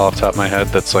don't recall off the top of my head,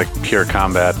 that's like pure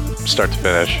combat, start to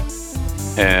finish.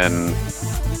 And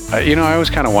I always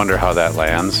kind of wonder how that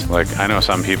lands. Like, I know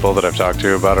some people that I've talked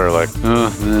to about it are like,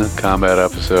 combat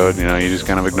episode, you just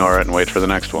kind of ignore it and wait for the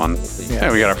next one.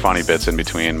 Yeah, we got our funny bits in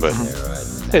between, but...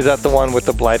 Is that the one with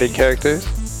the blighted characters?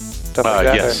 Stuff like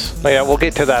that, yes. Yeah, we'll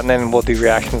get to that and then we'll do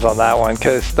reactions on that one,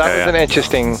 because that was an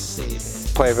interesting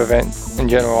play of event in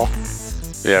general.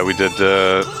 Yeah, we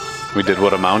did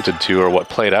what amounted to, or what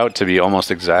played out to be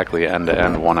almost exactly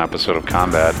end-to-end one episode of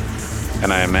combat.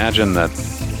 And I imagine that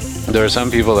there are some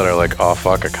people that are like, oh,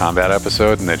 fuck, a combat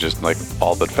episode, and they just like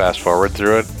all but fast forward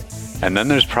through it. And then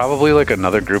there's probably like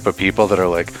another group of people that are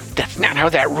like, that's not how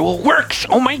that rule works.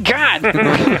 Oh my God. I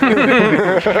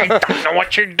don't know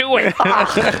what you're doing.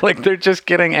 Like they're just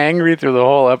getting angry through the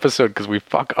whole episode because we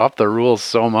fuck up the rules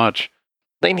so much.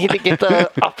 They need to get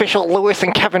the official Lewis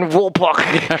and Kevin rule book.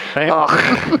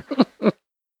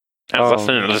 I was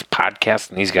listening to this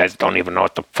podcast and these guys don't even know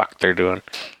what the fuck they're doing.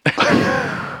 Fucking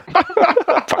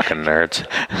nerds.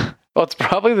 Well, it's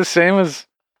probably the same as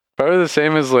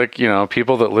like,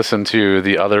 people that listen to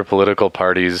the other political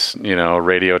parties,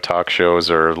 radio talk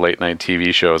shows or late night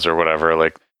TV shows or whatever,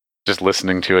 like just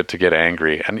listening to it to get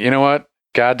angry. And you know what?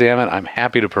 God damn it. I'm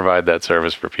happy to provide that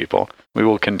service for people. We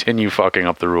will continue fucking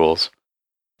up the rules.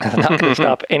 Not going to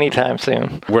stop anytime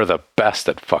soon. We're the best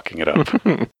at fucking it up.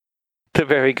 The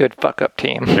very good fuck up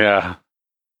team. Yeah.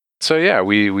 So yeah,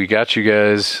 we got you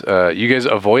guys. You guys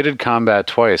avoided combat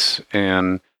twice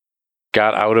and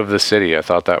got out of the city. I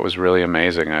thought that was really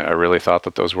amazing. I really thought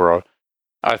that those were.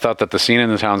 I thought that the scene in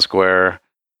the town square,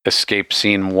 escape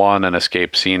scene 1 and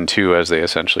escape scene 2, as they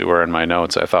essentially were in my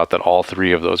notes. I thought that all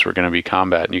 3 of those were going to be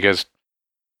combat, and you guys,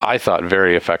 I thought,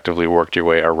 very effectively worked your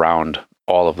way around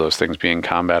all of those things being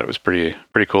combat. It was pretty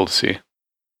cool to see.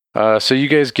 So you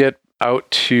guys get out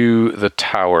to the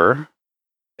tower,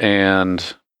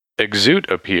 and Exute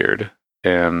appeared,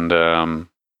 and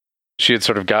she had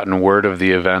sort of gotten word of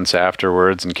the events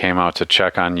afterwards and came out to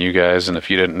check on you guys, and if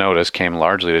you didn't notice, came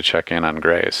largely to check in on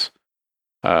Grace.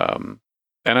 And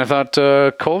I thought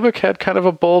Kolvik had kind of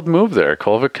a bold move there.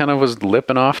 Kolvik kind of was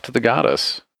lipping off to the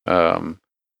goddess.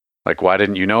 Like, why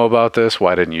didn't you know about this?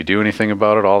 Why didn't you do anything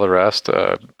about it? All the rest.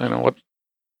 What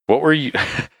were you...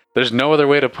 There's no other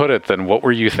way to put it than what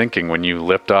were you thinking when you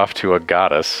lipped off to a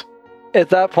goddess? At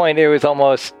that point, it was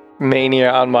almost mania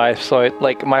on my side.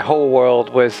 Like, my whole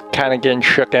world was kind of getting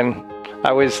shooken.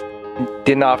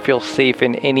 Did not feel safe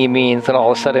in any means, and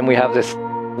all of a sudden we have this,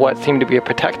 what seemed to be a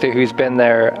protector who's been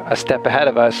there a step ahead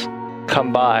of us,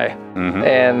 come by. Mm-hmm.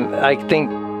 And I think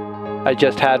I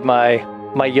just had my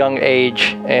young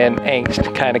age and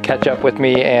angst kind of catch up with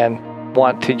me and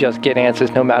want to just get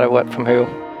answers no matter what from who.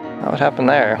 What happened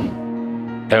there?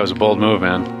 That was a bold move,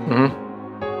 man.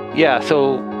 Mm-hmm. Yeah,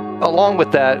 so along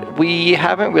with that, we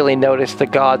haven't really noticed the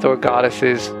gods or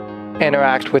goddesses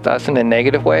interact with us in a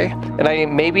negative way.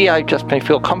 And maybe I just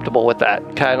feel comfortable with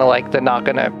that. Kind of like they're not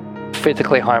going to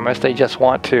physically harm us. They just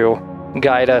want to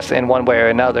guide us in one way or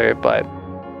another, but...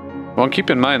 Well, keep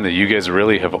in mind that you guys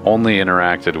really have only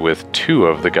interacted with 2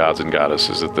 of the gods and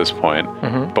goddesses at this point.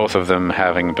 Mm-hmm. Both of them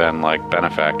having been like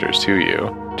benefactors to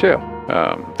you. True.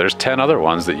 There's 10 other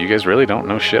ones that you guys really don't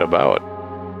know shit about.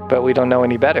 But we don't know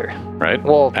any better. Right?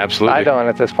 Well, absolutely. I don't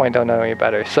at this point don't know any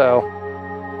better. So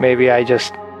maybe I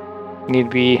just need to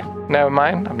be... Never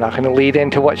mind. I'm not going to lead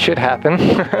into what should happen.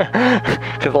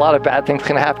 Because a lot of bad things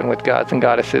can happen with gods and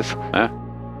goddesses.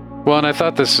 Well, and I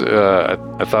thought this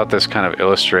kind of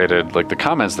illustrated, like the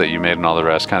comments that you made and all the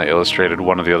rest kind of illustrated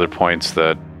one of the other points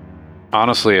that,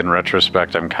 honestly, in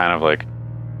retrospect, I'm kind of like,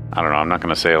 I don't know, I'm not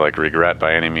going to say like regret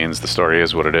by any means. The story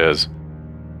is what it is.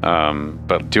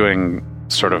 But doing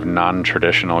sort of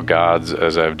non-traditional gods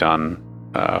as I've done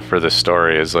for this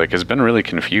story has been really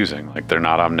confusing. Like, they're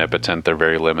not omnipotent. They're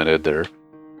very limited. They're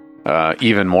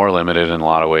even more limited in a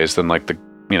lot of ways than like the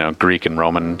Greek and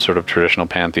Roman sort of traditional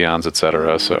pantheons,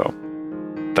 etc. So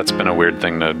that's been a weird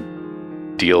thing to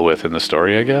deal with in the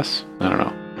story, I guess. I don't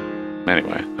know.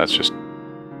 Anyway, that's just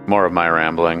more of my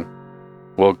rambling.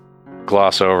 We'll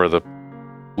gloss over the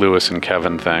Lewis and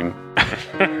Kevin thing.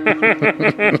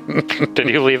 Did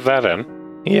you leave that in?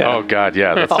 Yeah. Oh, God,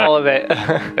 yeah. That's all of it.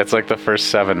 It's like the first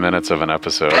 7 minutes of an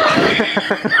episode.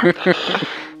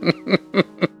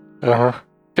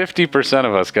 50%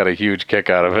 of us got a huge kick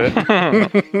out of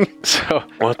it. So,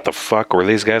 what the fuck? Were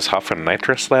these guys huffing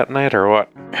nitrous that night or what?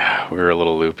 We were a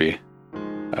little loopy.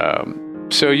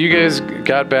 So you guys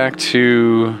got back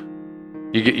to...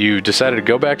 You decided to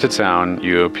go back to town.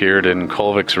 You appeared in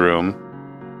Kolvik's room,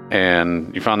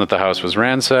 and you found that the house was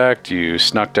ransacked. You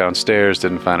snuck downstairs,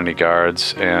 didn't find any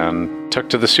guards, and took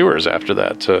to the sewers after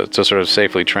that to sort of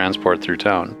safely transport through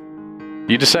town.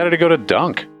 You decided to go to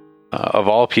Dunk. Of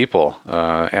all people,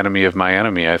 enemy of my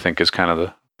enemy, I think is kind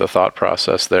of the thought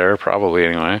process there, probably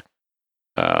anyway.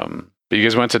 But you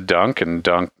guys went to Dunk, and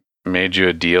Dunk made you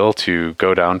a deal to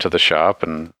go down to the shop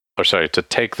to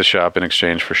take the shop in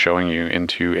exchange for showing you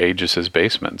into Aegis's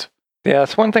basement. Yeah,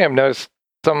 that's one thing I've noticed.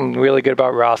 Something really good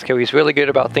about Roscoe. He's really good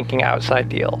about thinking outside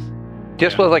deals.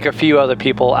 Just with like a few other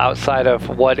people outside of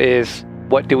what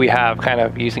do we have, kind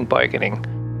of using bargaining.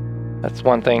 That's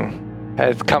one thing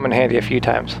that's come in handy a few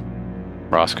times.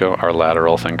 Roscoe, our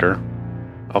lateral thinker.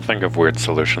 I'll think of weird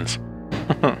solutions.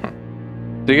 So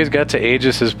you guys got to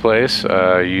Aegis's place.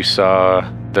 You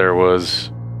saw there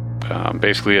was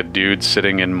basically a dude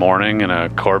sitting in mourning and a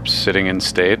corpse sitting in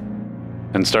state,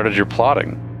 and started your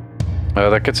plotting.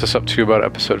 That gets us up to about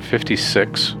episode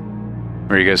 56,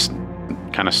 where you guys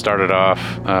kind of started off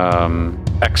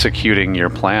executing your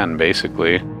plan,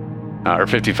 basically. Or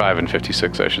 55 and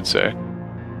 56, I should say.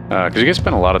 Because you guys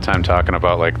spent a lot of time talking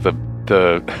about like the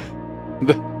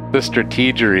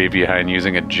strategery behind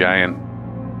using a giant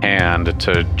hand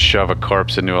to shove a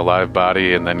corpse into a live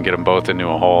body and then get them both into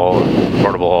a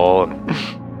portable hole. And,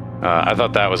 I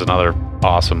thought that was another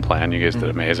awesome plan. You guys did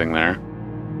amazing there.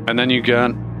 And then you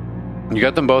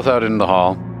got them both out in the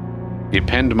hall. You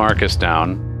pinned Marcus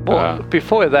down. Well,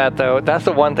 before that, though, that's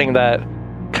the one thing that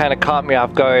kind of caught me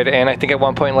off guard, and I think at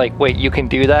one point, like, wait, you can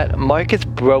do that? Marcus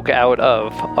broke out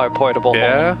of our portable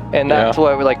home. And that's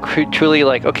where we're like, truly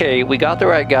like, okay, we got the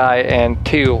right guy, and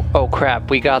 2, oh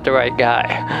crap, we got the right guy.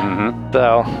 Mm-hmm.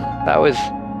 So that was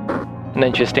an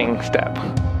interesting step.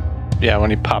 Yeah,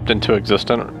 when he popped into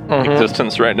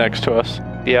existence right next to us.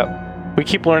 Yep. We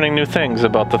keep learning new things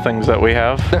about the things that we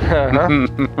have.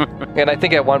 And I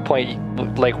think at one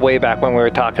point, like way back when we were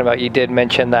talking about, you did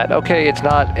mention that, okay, it's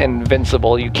not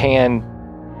invincible. You can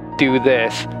do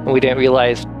this. And we didn't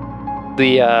realize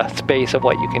the space of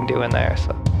what you can do in there.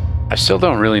 So I still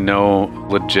don't really know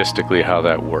logistically how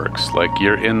that works. Like,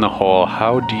 you're in the hole.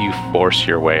 How do you force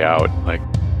your way out? Like,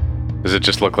 does it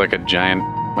just look like a giant,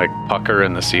 like, pucker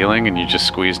in the ceiling and you just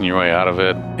squeezing your way out of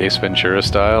it, Ace Ventura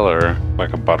style, or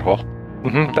like a butthole?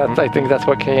 Mm-hmm. I think that's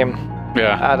what came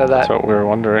out of that. That's what we were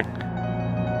wondering.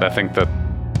 I think that,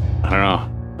 I don't know,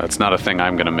 that's not a thing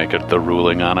I'm going to make the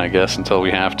ruling on, I guess, until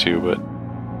we have to.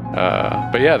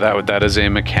 But yeah, that is a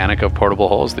mechanic of portable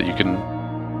holes that you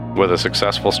can, with a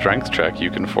successful strength check, you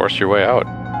can force your way out.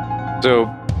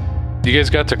 So you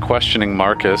guys got to questioning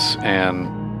Marcus,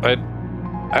 and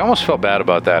I almost felt bad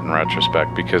about that in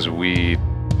retrospect, because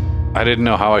I didn't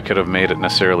know how I could have made it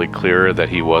necessarily clearer that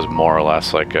he was more or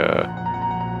less like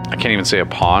I can't even say a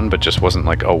pawn, but just wasn't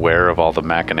like aware of all the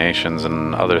machinations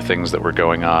and other things that were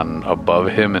going on above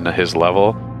him and his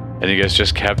level. And you guys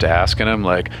just kept asking him,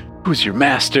 like, who's your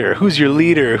master? Who's your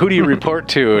leader? Who do you report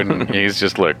to? And he's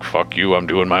just like, fuck you, I'm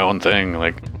doing my own thing.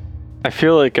 Like, I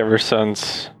feel like ever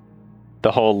since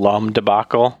the whole Lum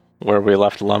debacle, where we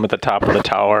left Lum at the top of the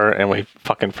tower and we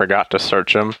fucking forgot to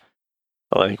search him,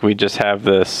 like, we just have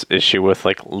this issue with,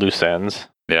 like, loose ends.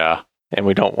 Yeah. And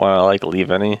we don't want to, like,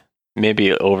 leave any.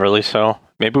 Maybe overly so.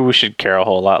 Maybe we should care a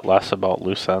whole lot less about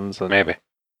loose ends. Maybe.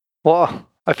 Well,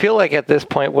 I feel like at this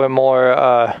point we're more,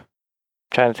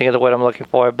 trying to think of the word I'm looking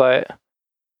for, but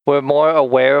we're more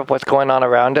aware of what's going on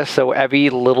around us. So every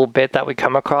little bit that we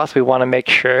come across, we want to make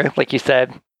sure, like you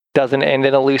said, doesn't end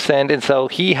in a loose end. And so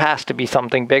he has to be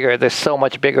something bigger. There's so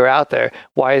much bigger out there.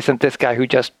 Why isn't this guy who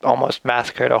just almost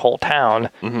massacred a whole town?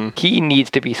 Mm-hmm. He needs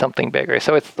to be something bigger.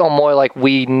 So it's more like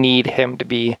we need him to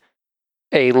be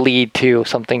a lead to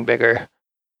something bigger.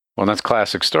 Well, that's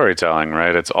classic storytelling,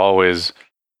 right? It's always,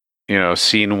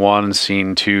 scene 1,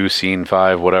 scene 2, scene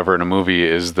 5, whatever in a movie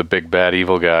is the big bad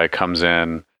evil guy comes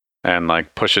in and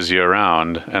like pushes you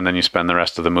around, and then you spend the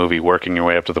rest of the movie working your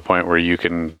way up to the point where you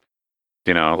can,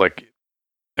 like,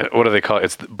 what do they call it?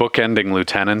 It's bookending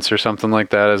lieutenants or something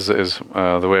like that is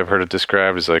the way I've heard it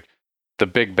described, is like the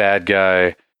big bad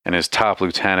guy and his top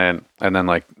lieutenant, and then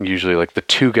like usually like the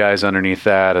 2 guys underneath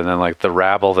that, and then like the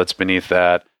rabble that's beneath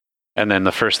that. And then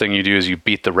the first thing you do is you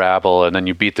beat the rabble, and then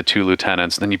you beat the 2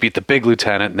 lieutenants, and then you beat the big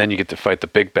lieutenant, and then you get to fight the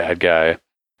big bad guy,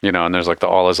 and there's like the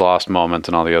all is lost moment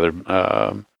and all the other.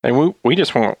 And we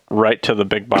just went right to the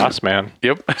big boss, man.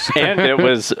 Yep. And it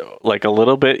was like a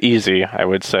little bit easy, I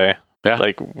would say. Yeah.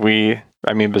 Like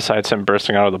besides him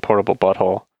bursting out of the portable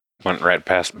butthole. Went right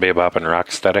past Bebop and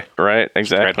Rocksteady. Right,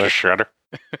 exactly. Right to Shredder.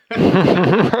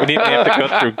 We didn't have to go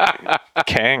through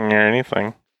Kang or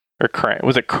anything. Or Krang.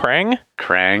 Was it Krang?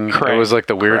 Krang. It was like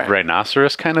the weird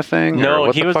rhinoceros kind of thing? No,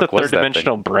 he was the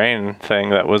third-dimensional brain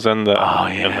thing that was in the... Oh,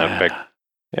 yeah. In the big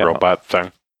robot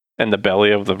thing. In the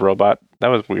belly of the robot. That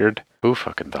was weird. Who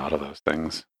fucking thought of those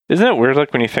things? Isn't it weird,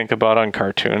 like, when you think about on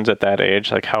cartoons at that age,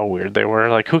 like, how weird they were?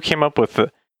 Like, who came up with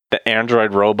the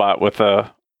android robot with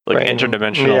a, like, brain.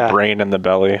 Interdimensional brain in the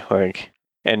belly? Like...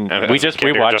 And we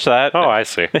watched that. Oh, I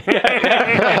see. We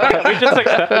just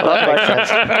accepted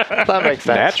that makes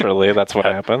sense. Naturally, that's what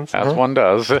happens. As one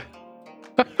does.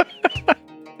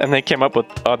 And they came up with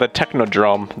the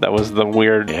Technodrome. That was the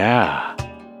weird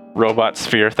robot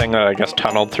sphere thing that I guess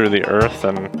tunneled through the earth.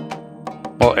 And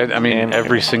well,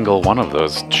 every single one of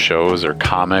those shows or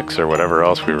comics or whatever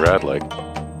else we read, like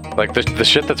the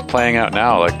shit that's playing out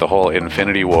now, like the whole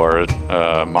Infinity War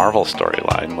Marvel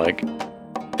storyline, like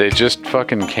they just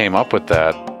fucking came up with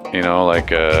that,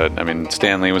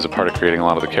 Stan Lee was a part of creating a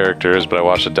lot of the characters, but I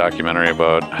watched a documentary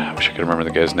about, I wish I could remember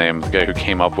the guy's name, the guy who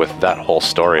came up with that whole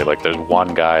story. Like, there's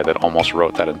one guy that almost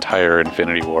wrote that entire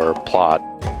Infinity War plot,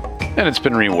 and it's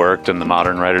been reworked, and the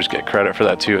modern writers get credit for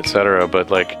that too, etc. But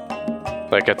like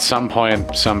at some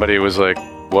point, somebody was like,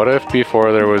 what if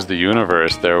before there was the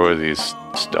universe, there were these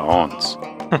stones?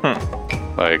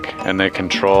 And they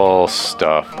control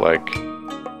stuff, like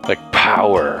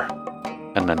power,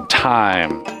 and then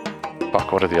time.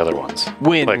 Fuck, what are the other ones?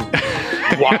 Wind,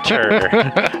 water,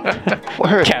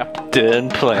 Captain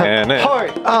Planet.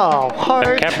 Heart.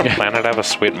 Did Captain Planet have a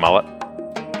sweet mullet?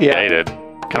 Yeah, he did.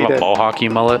 Kind of a mohawky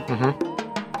mullet.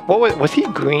 Mm-hmm. Was he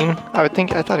green? I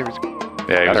thought he was green.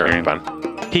 Yeah, he was Better green. have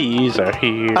been. He's our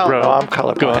hero. Oh, no, I'm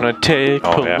colorblind. Gonna take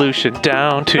Oh, yeah. pollution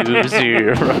down to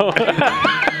 0.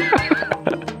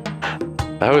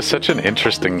 That was such an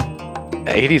interesting.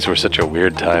 80s were such a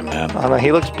weird time, man. Oh no,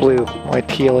 he looks blue, like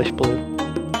tealish blue.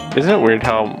 Isn't it weird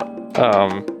how,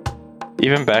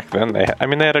 even back then, they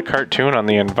had a cartoon on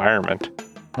the environment.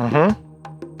 Mm-hmm.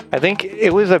 I think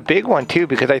it was a big one too,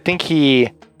 because I think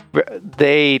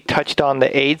they touched on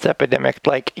the AIDS epidemic.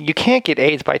 Like, you can't get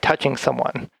AIDS by touching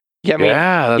someone. Yeah, I mean,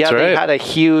 That's right. They had a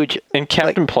huge, In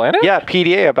Captain Planet? yeah,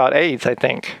 PDA about AIDS, I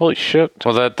think. Holy shit.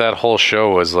 Well, that whole show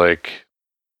was like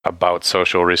about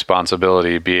social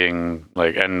responsibility being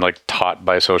like, and like taught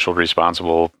by social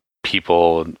responsible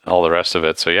people and all the rest of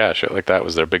it. So yeah, shit like that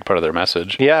was their big part of their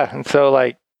message. Yeah, and so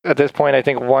like at this point, I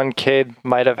think one kid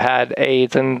might have had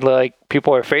AIDS, and like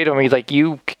people are afraid of him. He's like,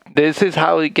 this is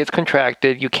how it gets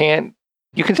contracted. You can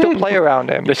still play around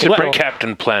him. They should bring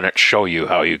Captain Planet show you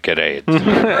how you get AIDS.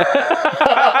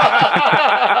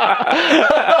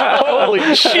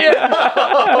 Holy shit!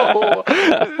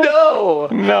 No!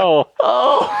 No.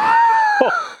 Oh!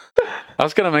 I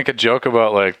was gonna make a joke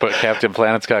about like, but Captain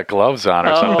Planet's got gloves on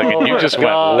or something, and you just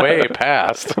God. went way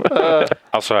past.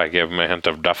 Also, I gave him a hint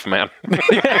of Duff Man.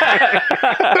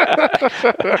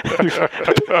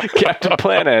 Captain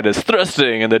Planet is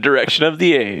thrusting in the direction of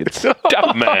the AIDS.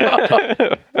 Duff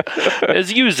Man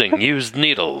is using used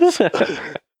needles.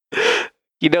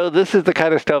 You know, this is the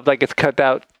kind of stuff that gets cut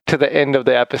out to the end of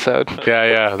the episode.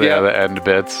 Yeah, the end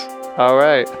bits. All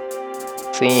right.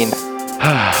 Scene.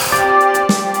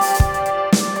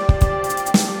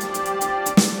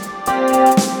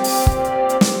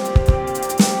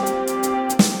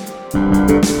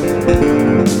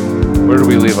 Where do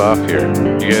we leave off here?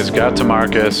 You guys got to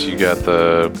Marcus. You got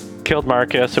the. Killed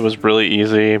Marcus. It was really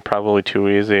easy. Probably too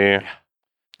easy.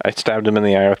 I stabbed him in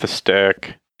the eye with a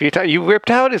stick. You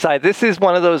ripped out his eye. This is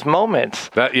one of those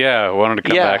moments. I wanted to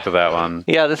come Yeah. back to that one.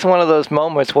 Yeah, this is one of those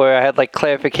moments where I had like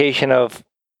clarification of,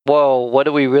 whoa, what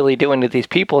are we really doing to these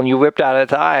people? And you ripped out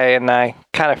his eye, and I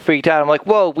kind of freaked out. I'm like,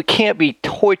 whoa, we can't be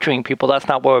torturing people. That's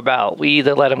not what we're about. We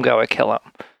either let him go or kill him.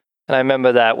 And I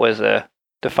remember that was a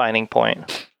defining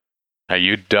point. Now,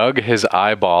 you dug his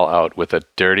eyeball out with a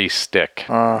dirty stick.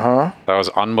 Uh-huh. That was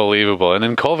unbelievable. And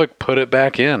then Kolvik put it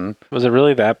back in. Was it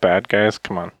really that bad, guys?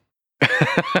 Come on.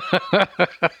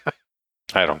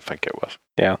 I don't think it was,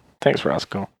 Yeah. Thanks,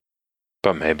 Roscoe.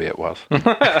 but maybe it was.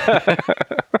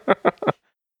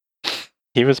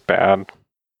 He was bad.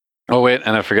 Oh, wait,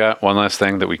 and I forgot one last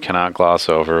thing that we cannot gloss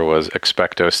over was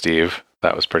Expecto Steve.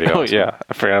 That was pretty awesome. Oh, yeah.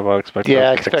 I forgot about Expecto.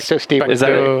 Yeah, Expecto Steve. Is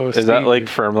that Steve. like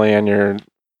firmly in your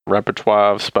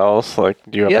repertoire of spells? Like,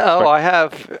 do you have Yeah, I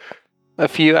have a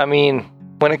few. I mean,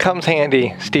 when it comes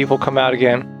handy, Steve will come out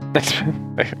again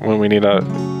when we need a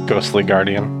ghostly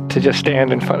guardian? to just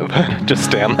stand in front of it. Just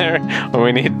stand there? When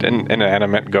we need an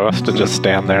inanimate ghost to just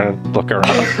stand there and look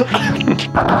around?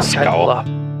 Scowl.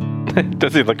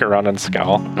 Does he look around and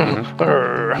scowl?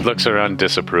 Looks around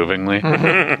disapprovingly. It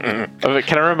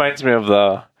kind of reminds me of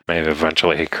the... Maybe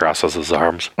eventually he crosses his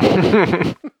arms.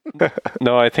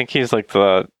 No, I think he's like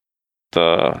the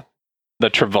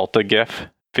Travolta gif.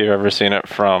 If you've ever seen it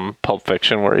from Pulp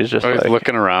Fiction, where he's just He's like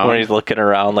looking around. where he's looking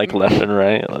around like left and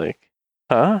right, like,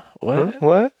 huh? What?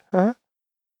 What? Huh?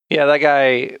 Yeah, that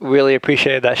guy really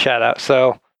appreciated that shout out.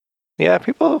 So, yeah,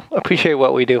 people appreciate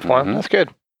what we do for him. Mhm. That's good.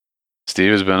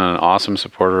 Steve has been an awesome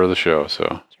supporter of the show, so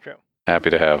It's true. happy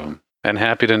to have him. And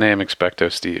happy to name Expecto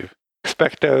Steve.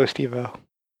 Expecto Steve-O.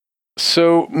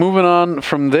 So moving on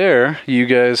from there, you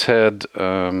guys had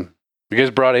you guys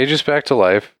brought Aegis back to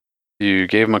life. You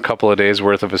gave him a couple of days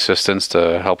worth of assistance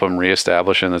to help him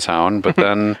reestablish in the town, but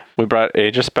then We brought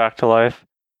Aegis back to life,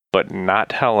 but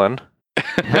not Helen.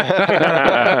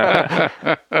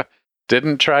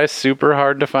 didn't try super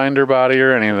hard to find her body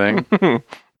or anything.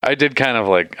 I did kind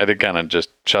of just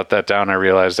shut that down. I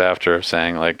realized after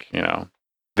saying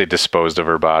they disposed of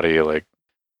her body. Like,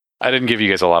 I didn't give you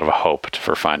guys a lot of hope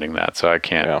for finding that, so I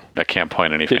can't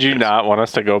point any Did you fingers. not want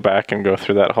us to go back and go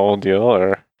through that whole deal,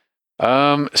 or?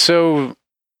 So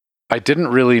I didn't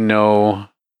really know.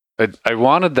 I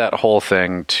wanted that whole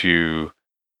thing to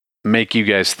make you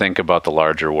guys think about the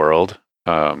larger world.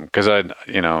 Because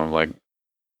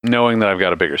knowing that I've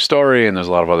got a bigger story and there's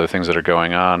a lot of other things that are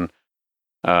going on.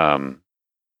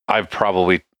 I've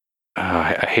probably,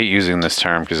 I hate using this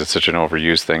term because it's such an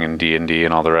overused thing in D&D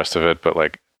and all the rest of it. But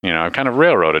I've kind of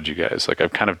railroaded you guys. Like,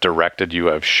 I've kind of directed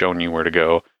you. I've shown you where to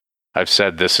go. I've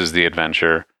said, this is the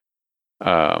adventure.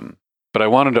 But I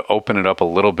wanted to open it up a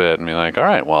little bit and be like, all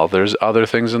right, well, there's other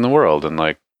things in the world. And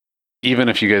like, even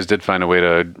if you guys did find a way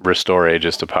to restore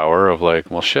Aegis to power of like,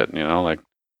 well, shit,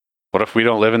 What if we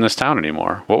don't live in this town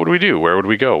anymore? What would we do? Where would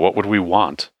we go? What would we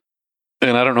want?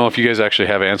 And I don't know if you guys actually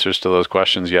have answers to those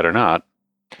questions yet or not.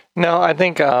 No, I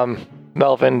think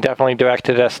Melvin definitely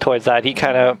directed us towards that. He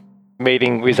kind of made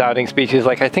resounding speeches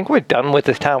like, I think we're done with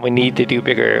this town. We need to do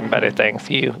bigger and better things.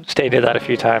 You stated that a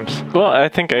few times. Well, I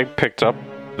think I picked up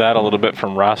that a little bit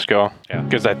from Roscoe. Yeah.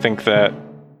 Because I think that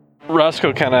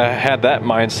Roscoe kind of had that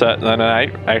mindset. And then I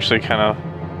actually kind of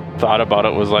thought about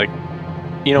it, was like,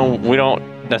 we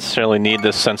don't necessarily need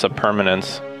this sense of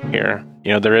permanence here.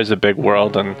 There is a big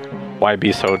world, and why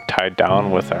be so tied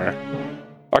down with our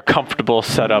comfortable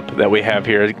setup that we have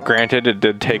here? Granted, it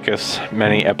did take us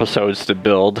many episodes to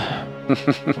build.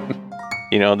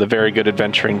 The very good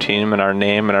adventuring team and our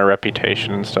name and our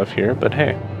reputation and stuff here. But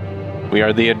hey, we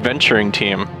are the adventuring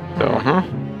team. So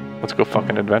let's go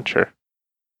fucking adventure.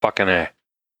 Fucking A.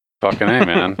 Fucking A,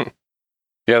 man.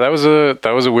 Yeah, that was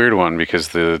a weird one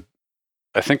because I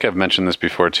think I've mentioned this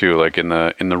before too. Like in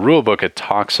the rule book, it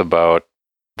talks about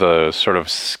the sort of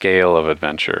scale of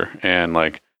adventure, and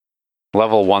like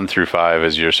level 1 through 5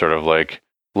 is your sort of like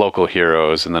local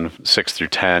heroes, and then 6 through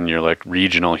 10 you're like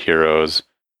regional heroes,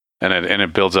 and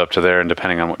it builds up to there. And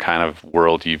depending on what kind of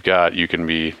world you've got, you can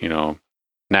be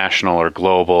national or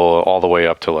global, all the way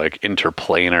up to like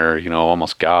interplanar,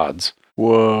 almost gods.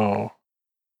 Whoa!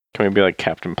 Can we be like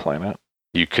Captain Planet?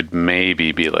 You could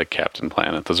maybe be like Captain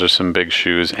Planet. Those are some big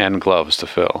shoes and gloves to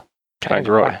fill. Can I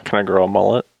grow a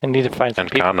mullet? I need to find some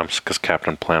And people. condoms, because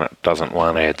Captain Planet doesn't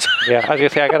want AIDS. Yeah, I was going to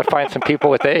say, I got to find some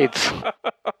people with AIDS.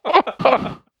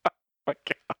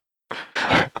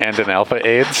 And an alpha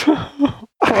AIDS.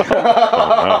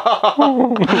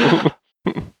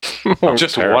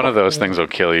 Just one of those things will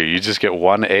kill you. You just get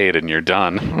one aid and you're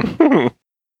done.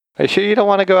 Are you sure you don't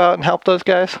want to go out and help those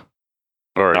guys?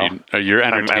 Or No. you're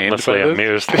I'm entertained endlessly by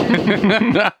this?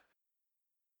 amused.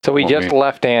 So we Well, just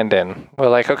left Andon. We're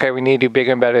like, okay, we need to do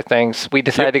bigger and better things. We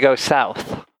decided to go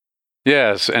south.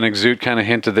 Yes, and Exute kind of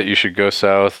hinted that you should go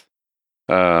south.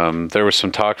 There was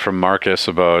some talk from Marcus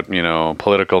about,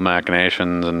 political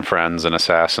machinations and friends and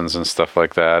assassins and stuff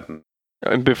like that.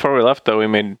 And before we left, though, we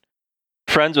made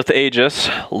friends with Aegis,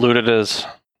 looted his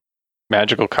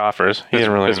magical coffers. He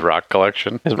didn't really His rock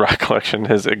collection. his rock collection,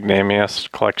 his igneous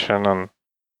collection, and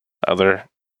other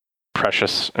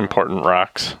precious, important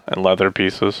rocks and leather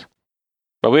pieces.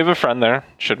 But we have a friend there,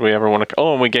 should we ever want to...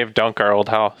 Oh, and we gave Dunk our old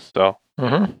house, so...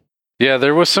 Mm-hmm. Yeah,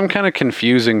 there was some kind of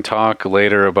confusing talk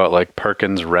later about like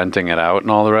Perkins renting it out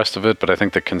and all the rest of it, but I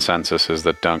think the consensus is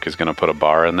that Dunk is going to put a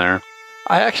bar in there.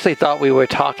 I actually thought we were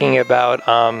talking about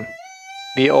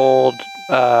the old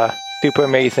super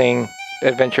amazing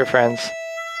adventure friends.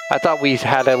 I thought we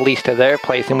had at least to their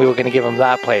place, and we were going to give them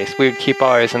that place. We would keep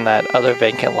ours, and that other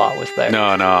vacant lot was there.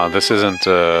 No, this isn't,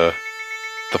 the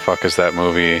fuck is that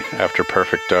movie? After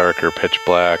Perfect Dark or Pitch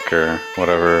Black or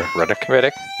whatever.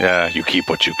 Riddick? Yeah, you keep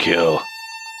what you kill.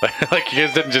 Like, you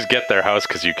guys didn't just get their house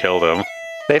because you killed them.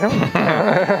 They don't?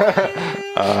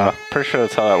 Pretty sure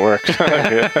that's how that works.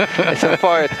 So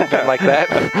far, it's been like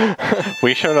that.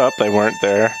 We showed up, they weren't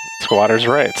there. Squatters'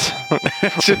 rights.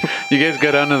 You guys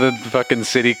go down to the fucking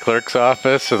city clerk's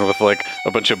office and with like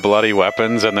a bunch of bloody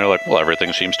weapons, and they're like, well,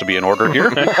 everything seems to be in order here.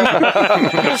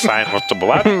 Sign with the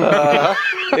blood. You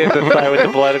have to sign with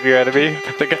the blood of your enemy.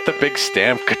 They got the big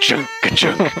stamp, ka-chunk,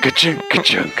 ka-chunk, ka-chunk,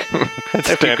 ka-chunk.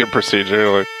 It's standard procedure,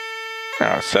 like,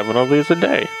 7 of these a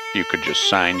day. You could just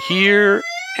sign here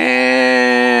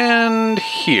and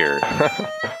here.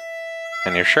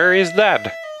 And you're sure he's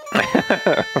dead?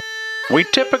 We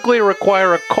typically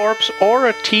require a corpse or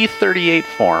a T-38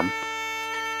 form.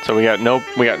 So we got no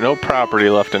property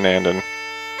left in Andon.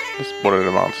 That's what it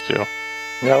amounts to.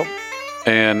 Nope.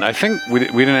 And I think we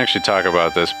didn't actually talk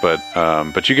about this,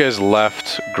 but you guys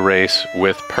left Grace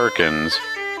with Perkins,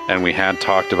 and we had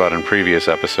talked about in previous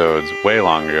episodes way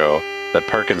long ago that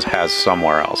Perkins has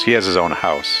somewhere else. He has his own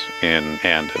house in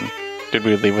Andon. Did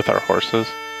we leave with our horses?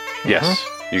 Yes,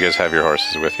 you guys have your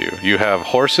horses with you. You have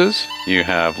horses, you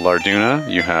have Larduna,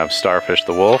 you have Starfish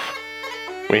the Wolf.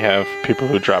 We have people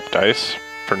who drop dice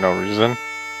for no reason.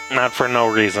 Not for no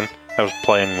reason. I was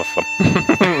playing with them.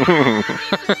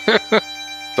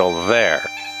 So there.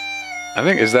 I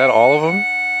think, is that all of them?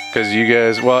 Because you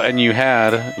guys, well, and you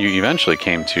eventually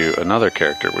came to another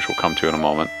character, which we'll come to in a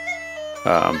moment.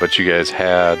 But you guys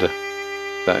had,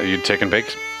 you'd taken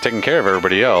care of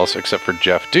everybody else except for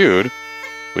Jeff Dude,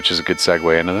 which is a good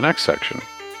segue into the next section.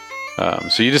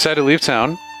 So you decided to leave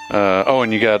town.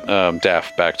 And you got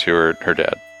Daff back to her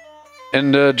dad.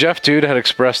 And Jeff Dude had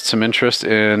expressed some interest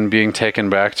in being taken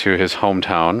back to his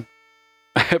hometown.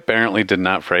 Apparently did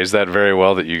not phrase that very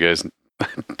well, that you guys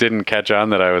didn't catch on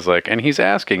that I was like, and he's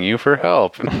asking you for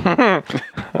help.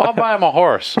 I'll buy him a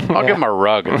horse. I'll give him a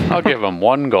rug. I'll give him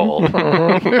 1 gold.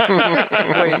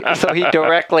 Wait, so he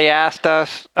directly asked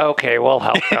us? Okay, we'll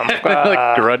help him.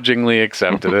 Like grudgingly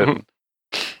accepted it.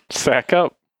 Sack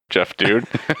up, Jeff, dude.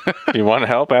 If you want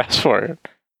help, ask for it.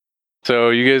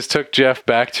 So you guys took Jeff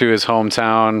back to his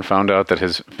hometown, found out that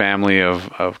his family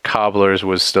of cobblers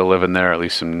was still living there, at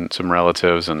least some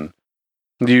relatives, and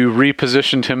you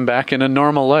repositioned him back in a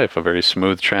normal life, a very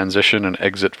smooth transition and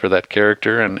exit for that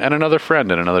character, and another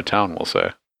friend in another town, we'll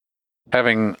say.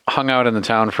 Having hung out in the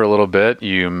town for a little bit,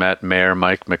 you met Mayor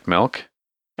Mike McMilk.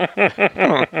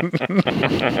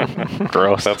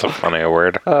 Gross. That's a funny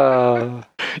word.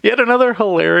 Yet another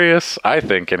hilarious, I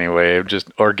think anyway, just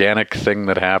organic thing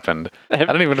that happened. I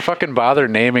don't even fucking bother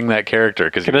naming that character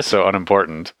because he was so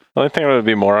unimportant. The only thing that would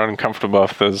be more uncomfortable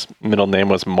if his middle name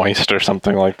was Moist or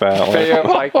something like that. Mayor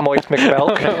Mike Moist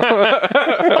McMilk.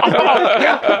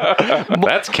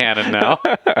 That's canon now.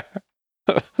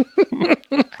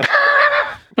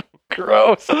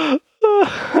 Gross.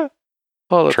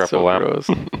 Oh, that's Triple so M. gross.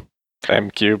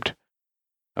 M cubed.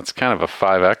 That's kind of a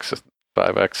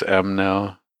 5XM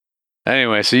now.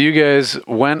 Anyway, so you guys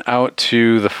went out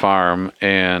to the farm,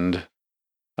 and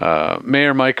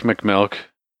Mayor Mike McMilk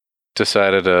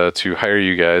decided to hire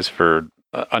you guys for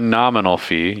a nominal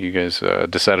fee. You guys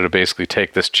decided to basically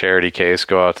take this charity case,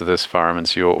 go out to this farm, and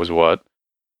see what was what.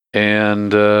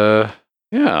 And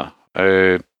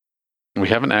we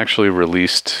haven't actually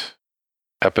released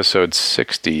episode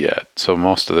 60 yet, so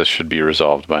most of this should be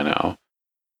resolved by now.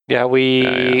 Yeah,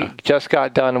 we just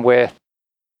got done with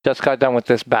this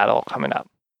battle coming up.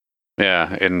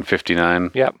 Yeah, in 59.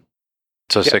 Yep.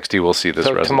 So 60, we'll see this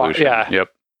resolution. Yeah. Yep.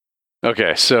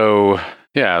 Okay, so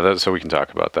so we can talk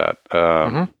about that.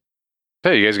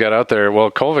 Hey, you guys got out there.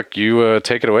 Well, Kolvik, you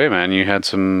take it away, man. You had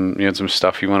some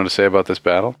stuff you wanted to say about this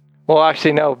battle. Well,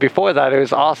 actually, no. Before that, it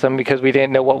was awesome because we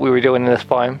didn't know what we were doing in this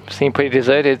farm. Seemed pretty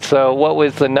deserted. So what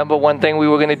was the number one thing we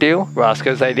were going to do?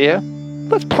 Roscoe's idea.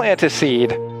 Let's plant a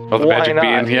seed. Oh, the magic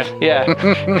bean, yeah.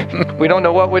 Yeah. We don't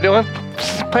know what we're doing.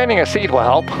 Planting a seed will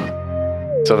help.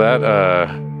 So that,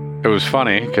 it was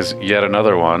funny because yet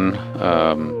another one,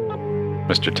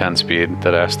 Mr. 10-Speed,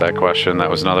 that asked that question. That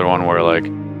was another one where, like,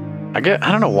 I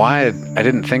don't know why I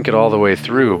didn't think it all the way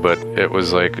through, but it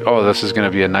was like, oh, this is going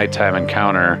to be a nighttime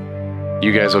encounter.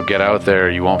 You guys will get out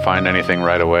there. You won't find anything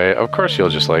right away. Of course, you'll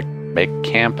just, like, make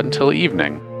camp until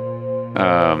evening.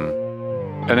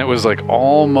 And it was, like,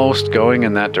 almost going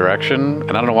in that direction. And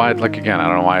I don't know why, I don't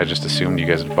know why I just assumed you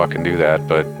guys would fucking do that,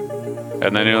 but...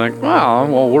 And then you're like,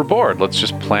 well, we're bored. Let's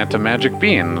just plant a magic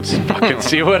bean. Let's fucking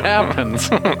see what happens.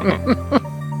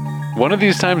 One of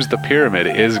these times, the pyramid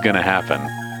is going to happen.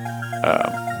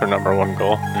 For number one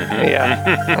goal. Mm-hmm.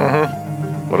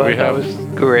 Yeah. What do we have? That was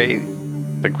great.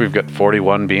 I think we've got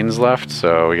 41 beans left,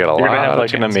 so we got a lot. You're gonna have of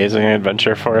like an chances. amazing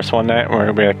adventure for us one night. Where we're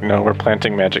gonna be like, no, we're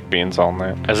planting magic beans all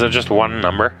night. Is it just one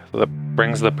number that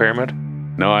brings the pyramid?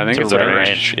 No, I think it's a a range.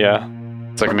 range. Yeah.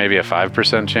 It's like maybe a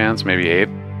 5% chance, maybe 8.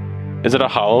 Is it a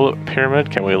hollow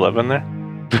pyramid? Can we live in there?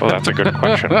 Well, that's a good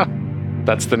question.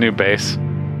 That's the new base.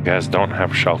 You guys don't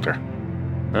have shelter.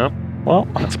 No? Well,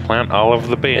 Let's plant all of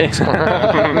the beans. we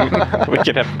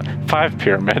could have 5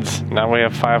 pyramids. Now we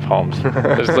have 5 homes.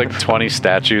 There's like 20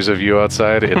 statues of you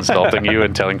outside insulting you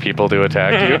and telling people to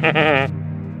attack you.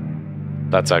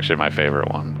 That's actually my favorite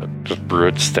one. But Just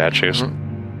rude statues.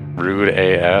 rude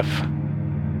AF.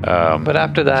 But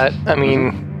after that, I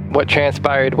mean, what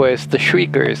transpired was the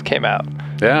Shriekers came out.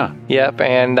 Yeah. Yep,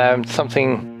 and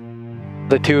something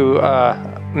the two,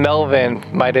 Melvin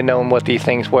might have known what these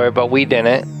things were, but we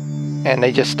didn't. And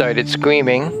they just started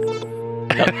screaming.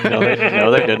 No,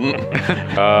 they didn't.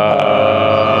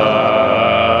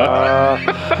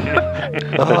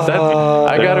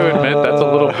 I got to admit, that's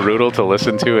a little brutal to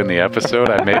listen to in the episode.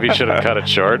 I maybe should have cut it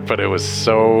short, but it was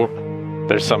so...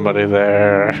 There's somebody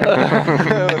there.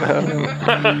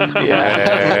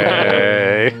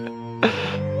 Yay.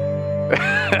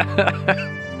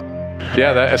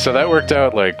 Yeah, so that worked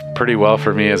out like pretty well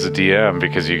for me as a DM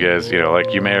because you guys,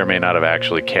 like you may or may not have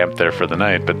actually camped there for the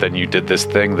night, but then you did this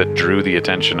thing that drew the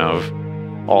attention of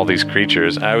all these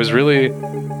creatures.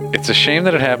 It's a shame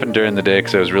that it happened during the day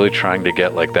because I was really trying to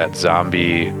get like that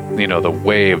zombie, the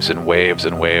waves and waves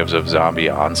and waves of zombie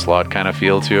onslaught kind of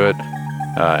feel to it.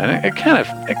 And it kind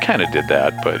of did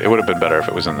that, but it would have been better if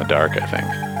it was in the dark, I think.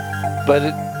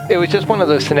 But it was just one of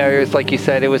those scenarios, like you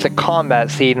said, it was a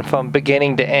combat scene from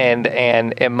beginning to end,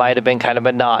 and it might have been kind of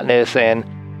monotonous,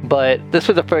 but this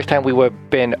was the first time we were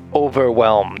been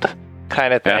overwhelmed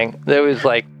kind of thing. Yeah. There was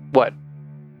like,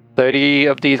 30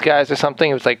 of these guys or something.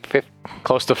 It was like 50,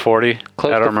 Close to 40.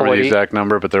 Close I don't to remember 40. the exact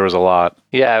number, but there was a lot.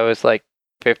 Yeah, it was like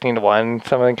 15-1,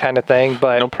 something kind of thing.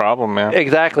 But No problem, man.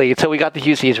 exactly. So we got to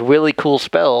use these really cool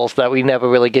spells that we never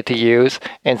really get to use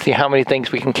and see how many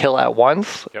things we can kill at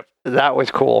once. Yep. That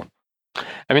was cool.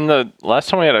 I mean, the last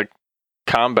time we had a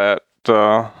combat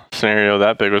scenario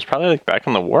that big was probably like back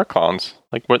in the War Clowns.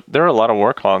 Like, there were a lot of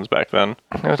War Clowns back then.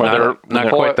 It was Not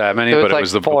quite that many, it was but it like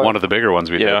was the 4. one of the bigger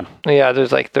ones we did. Yeah,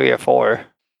 there's like 3 or 4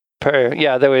 per.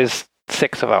 Yeah, there was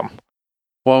 6 of them.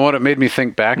 Well, what it made me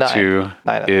think back 9. to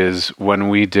 9 of them. is when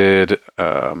we did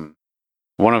one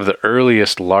of the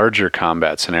earliest larger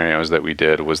combat scenarios that we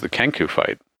did was the Kenku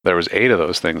fight. There was 8 of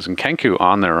those things, and Kenku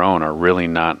on their own are really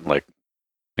not like,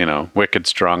 wicked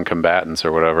strong combatants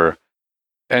or whatever.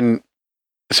 And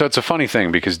so it's a funny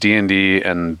thing because D&D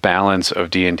and balance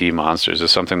of D&D monsters is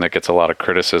something that gets a lot of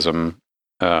criticism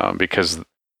because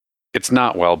it's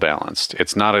not well balanced.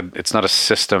 It's not a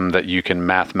system that you can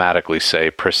mathematically say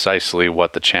precisely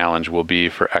what the challenge will be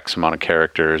for X amount of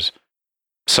characters.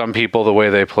 Some people, the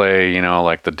way they play,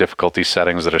 like the difficulty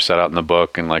settings that are set out in the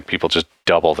book, and like people just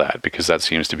double that because that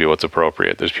seems to be what's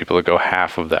appropriate. There's people that go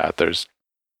half of that. There's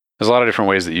a lot of different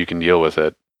ways that you can deal with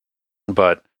it.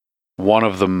 But one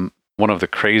of the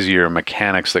crazier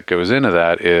mechanics that goes into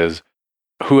that is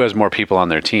who has more people on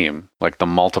their team. Like the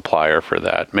multiplier for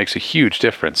that makes a huge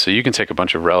difference. So you can take a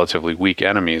bunch of relatively weak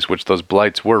enemies, which those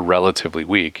blights were relatively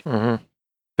weak. Mm-hmm.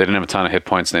 They didn't have a ton of hit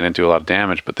points and they didn't do a lot of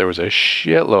damage, but there was a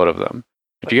shitload of them.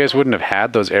 If you guys wouldn't have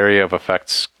had those area of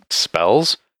effects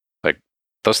spells, like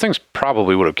those things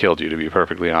probably would have killed you, to be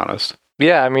perfectly honest.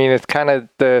 Yeah, I mean, it's kind of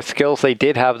the skills they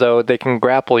did have, though. They can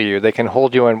grapple you. They can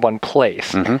hold you in one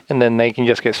place, and then they can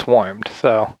just get swarmed.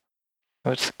 So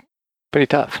it's pretty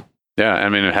tough. Yeah, I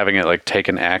mean, having it like take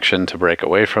an action to break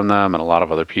away from them and a lot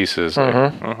of other pieces.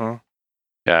 Yeah,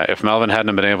 if Melvin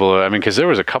hadn't been able to, because there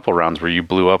was a couple rounds where you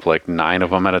blew up like 9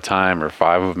 of them at a time or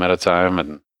 5 of them at a time.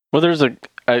 And well,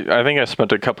 I think I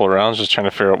spent a couple of rounds just trying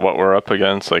to figure out what we're up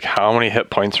against. Like, how many hit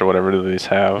points or whatever do these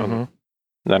have? And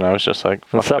then I was just like,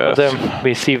 fuck some this. of them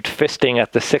received fisting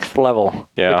at the 6th level.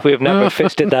 Yeah. Which we've never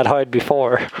fisted that hard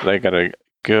before. They got a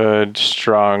good,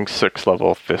 strong 6th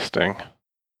level fisting.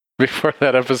 Before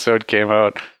that episode came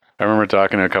out, I remember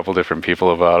talking to a couple different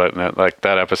people about it, and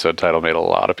that episode title made a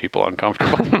lot of people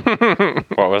uncomfortable.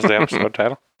 What was the episode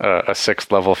title? A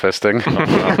 6th level fisting.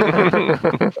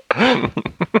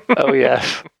 Oh,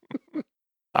 yes.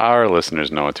 Our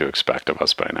listeners know what to expect of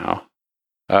us by now.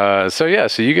 So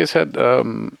you guys had...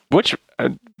 Which,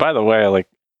 by the way, I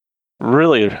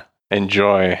really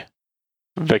enjoy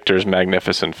Victor's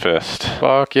Magnificent Fist.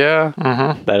 Fuck yeah.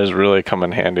 That has really come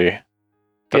in handy.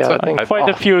 On quite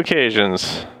a few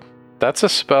occasions. That's a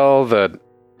spell that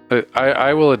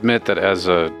I will admit that I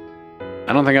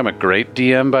don't think I'm a great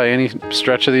DM by any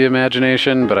stretch of the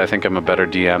imagination, but I think I'm a better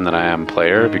DM than I am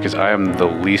player because I am the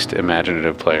least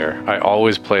imaginative player. I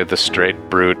always play the straight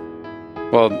brute.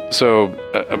 Well, so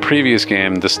a previous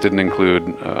game, this didn't include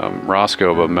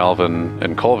Roscoe, but Melvin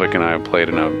and Kolvik and I played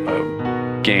in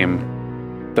a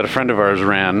game that a friend of ours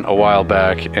ran a while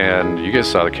back, and you guys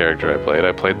saw the character I played.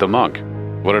 I played the monk.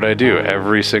 What did I do?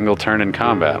 Every single turn in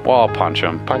combat. Well, I'll punch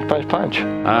them. Punch, punch, punch.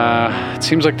 It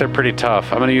seems like they're pretty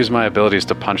tough. I'm going to use my abilities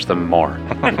to punch them more.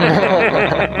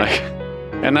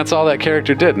 And that's all that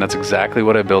character did, and that's exactly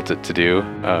what I built it to do.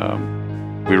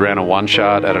 We ran a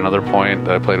one-shot at another point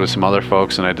that I played with some other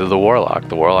folks, and I did the Warlock.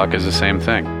 The Warlock is the same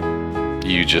thing.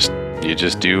 You just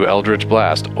do Eldritch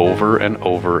Blast over and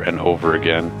over and over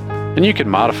again. And you can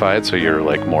modify it so you're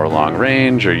more long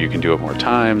range, or you can do it more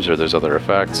times, or there's other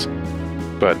effects.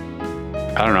 But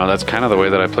I don't know, that's kind of the way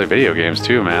that I play video games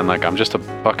too, man. I'm just a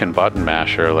fucking button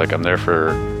masher. I'm there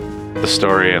for the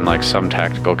story and some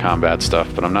tactical combat stuff,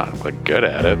 but I'm not good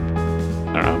at it.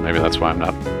 I don't know, maybe that's why I'm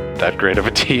not that great of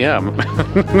a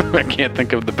TM. I can't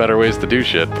think of the better ways to do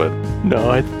shit, but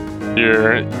no,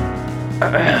 your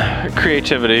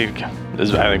creativity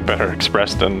is, I think, better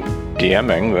expressed in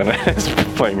DMing than it is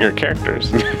playing your characters.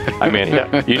 I mean,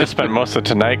 you just spent most of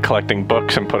tonight collecting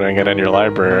books and putting it in your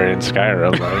library in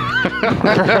Skyrim.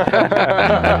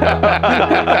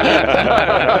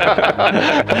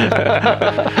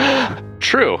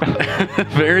 True.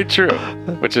 Very true.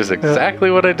 Which is exactly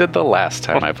what I did the last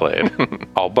time I played.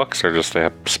 All books, or just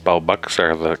the spell books,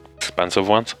 are the expensive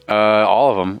ones?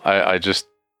 All of them. I just...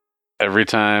 Every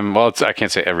time, I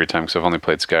can't say every time because I've only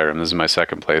played Skyrim. This is my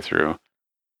second playthrough,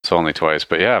 so only twice.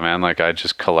 But yeah, man, I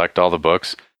just collect all the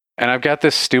books, and I've got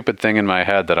this stupid thing in my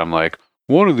head that I'm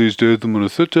one of these days I'm gonna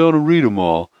sit down and read them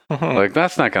all.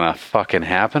 That's not gonna fucking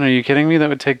happen. Are you kidding me? That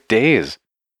would take days.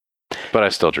 But I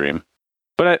still dream.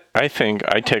 But I think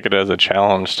I take it as a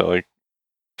challenge to like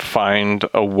find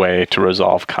a way to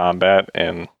resolve combat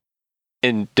in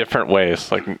different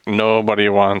ways. Like nobody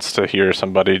wants to hear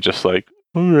somebody just like,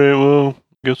 all right, well,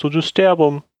 guess we'll just stab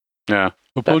them. Yeah.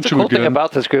 That's the cool thing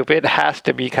about this group. It has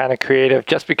to be kind of creative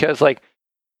just because, like,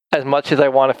 as much as I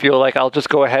want to feel like I'll just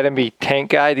go ahead and be tank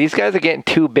guy, these guys are getting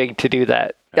too big to do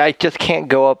that. I just can't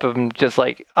go up and just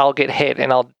like, I'll get hit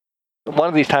and one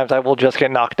of these times I will just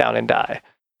get knocked down and die.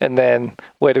 And then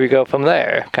where do we go from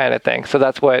there kind of thing. So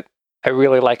that's what I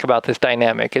really like about this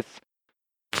dynamic. It's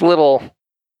a little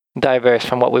diverse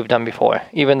from what we've done before,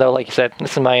 even though, like you said,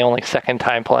 this is my only second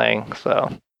time playing. So,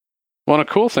 well, and a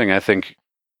cool thing I think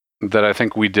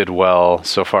we did well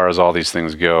so far as all these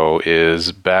things go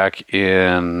is back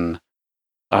in,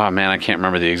 oh man, I can't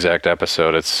remember the exact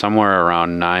episode. It's somewhere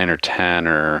around 9 or 10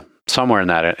 or somewhere in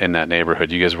that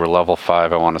neighborhood. You guys were level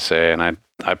 5, I want to say, and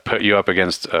I put you up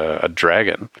against a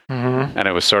dragon, and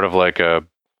it was sort of like a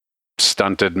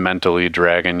stunted mentally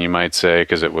dragon, you might say,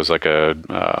 because it was like an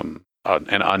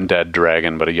undead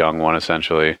dragon, but a young one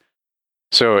essentially.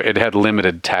 So it had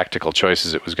limited tactical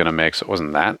choices it was going to make, so it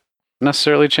wasn't that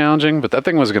necessarily challenging, but that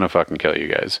thing was going to fucking kill you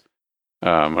guys.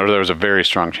 Or there was a very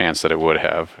strong chance that it would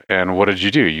have. And what did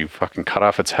you do? You fucking cut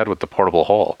off its head with the portable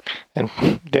hole. And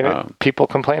didn't people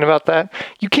complain about that?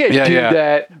 You can't do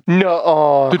that.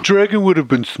 No. The dragon would have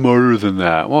been smarter than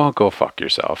that. Well, go fuck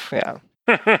yourself. Yeah.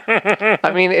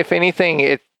 I mean, if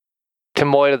anything, to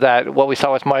more to that, what we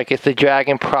saw with Mike is the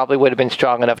dragon probably would have been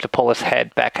strong enough to pull his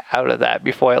head back out of that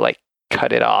before it, like,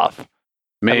 cut it off.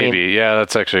 Maybe. Yeah,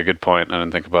 that's actually a good point. I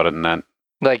didn't think about it in that.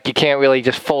 Like, you can't really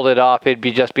just fold it off. It'd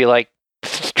just be like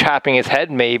trapping his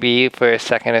head maybe for a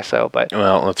second or so. But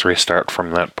well, let's restart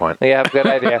from that point. Yeah, good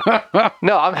idea.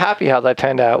 No, I'm happy how that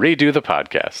turned out. Redo the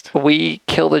podcast. We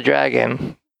killed the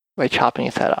dragon by chopping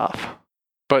his head off.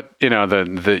 But, you know,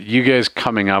 the you guys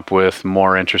coming up with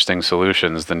more interesting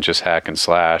solutions than just hack and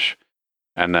slash.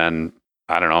 And then,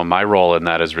 I don't know, my role in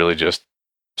that is really just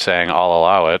saying I'll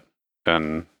allow it.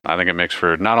 And I think it makes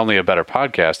for not only a better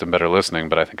podcast and better listening,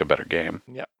 but I think a better game.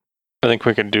 Yep. I think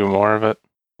we could do more of it.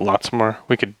 Lots more.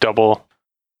 We could double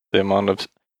the amount of...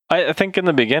 I think in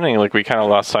the beginning, like, we kind of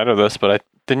lost sight of this, but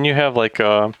didn't you have, like,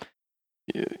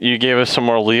 you gave us some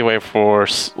more leeway for,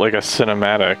 like, a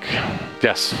cinematic?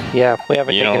 Yes. Yeah, we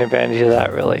haven't taken advantage of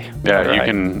that, really. Yeah,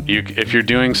 right. If you're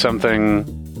doing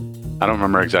something... I don't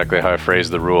remember exactly how I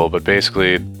phrased the rule, but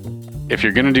basically... If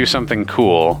you're going to do something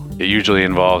cool, it usually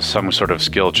involves some sort of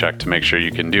skill check to make sure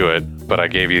you can do it. But I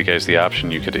gave you guys the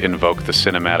option. You could invoke the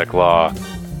cinematic law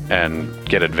and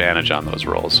get advantage on those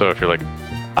rolls. So if you're like,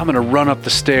 I'm going to run up the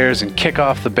stairs and kick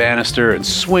off the banister and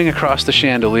swing across the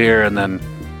chandelier and then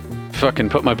fucking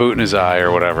put my boot in his eye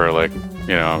or whatever, like,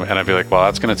 you know, and I'd be like, well,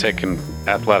 that's going to take an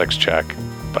athletics check,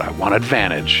 but I want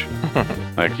advantage.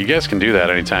 Like, you guys can do that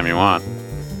anytime you want.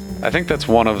 I think that's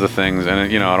one of the things,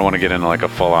 and, you know, I don't want to get into like a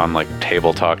full-on like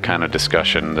table talk kind of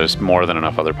discussion. There's more than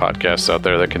enough other podcasts out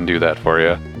there that can do that for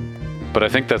you. But I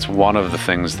think that's one of the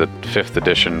things that 5th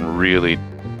edition really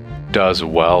does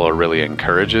well or really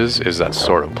encourages is that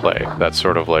sort of play. That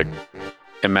sort of like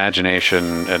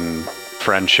imagination and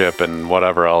friendship and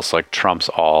whatever else like trumps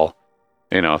all.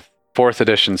 You know, 4th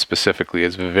edition specifically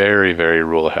is very, very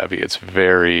rule heavy. It's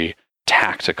very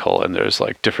tactical, and there's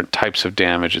like different types of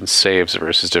damage and saves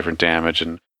versus different damage,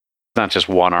 and not just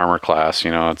one armor class.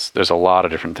 You know, there's a lot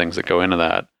of different things that go into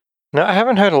that. No, I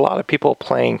haven't heard a lot of people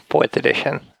playing 4th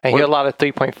edition. I hear a lot of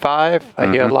 3.5.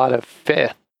 I hear a lot of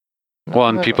 5th. Well,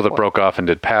 and people that broke off and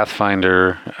did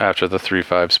Pathfinder after the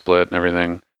 3.5 split and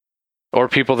everything, or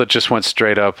people that just went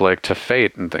straight up like to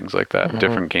Fate and things like that,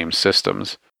 different game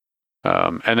systems.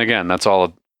 And again, that's all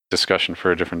a discussion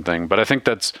for a different thing. But I think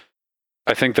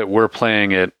that we're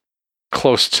playing it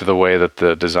close to the way that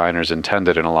the designers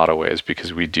intended in a lot of ways,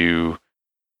 because we do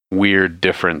weird,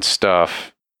 different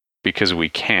stuff because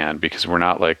we're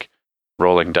not like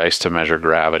rolling dice to measure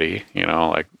gravity, you know,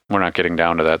 like we're not getting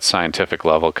down to that scientific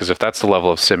level, because if that's the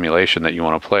level of simulation that you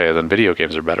want to play, then video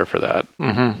games are better for that.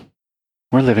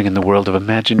 We're living in the world of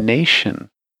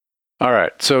imagination. All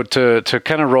right, so to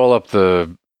kind of roll up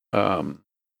the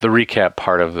recap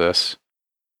part of this,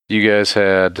 you guys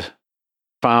had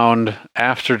found,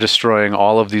 after destroying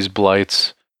all of these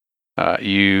blights,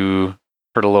 you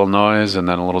heard a little noise, and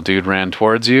then a little dude ran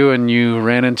towards you, and you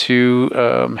ran into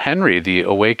Henry, the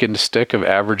awakened stick of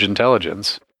average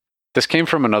intelligence. This came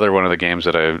from another one of the games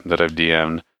that I've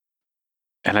DM'd,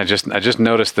 and I just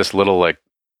noticed this little, like,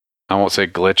 I won't say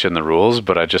glitch in the rules,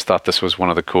 but I just thought this was one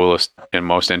of the coolest and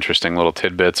most interesting little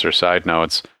tidbits or side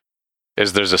notes.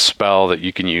 Is there's a spell that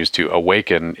you can use to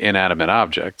awaken inanimate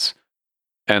objects.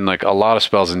 And like a lot of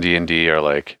spells in D&D are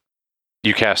like,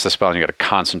 you cast the spell and you got to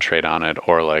concentrate on it,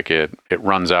 or like it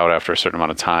runs out after a certain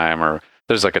amount of time, or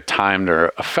there's like a timed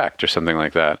or effect or something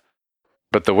like that.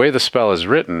 But the way the spell is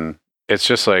written, it's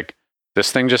just like,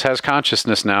 this thing just has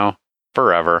consciousness now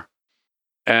forever.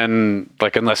 And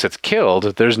like, unless it's killed,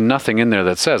 there's nothing in there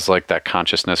that says like that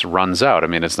consciousness runs out. I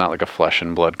mean, it's not like a flesh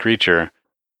and blood creature.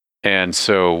 And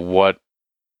so what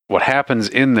happens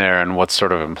in there and what's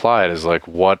sort of implied is like,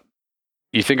 what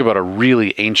you think about a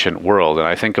really ancient world. And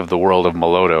I think of the world of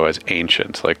Melodo as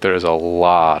ancient. Like, there's a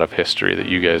lot of history that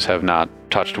you guys have not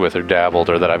touched with or dabbled,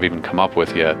 or that I've even come up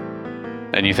with yet.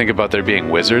 And you think about there being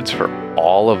wizards for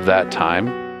all of that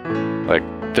time, like,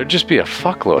 there'd just be a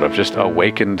fuckload of just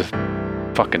awakened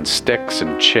fucking sticks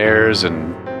and chairs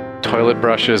and toilet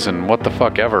brushes and what the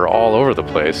fuck ever all over the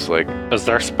place. Like, Is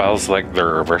there spells like the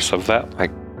reverse of that?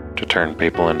 Like to turn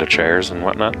people into chairs and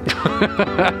whatnot?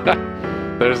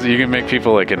 you can make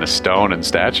people like into stone and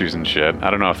statues and shit. I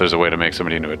don't know if there's a way to make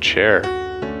somebody into a chair.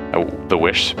 The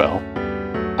wish spell.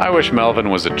 I wish Melvin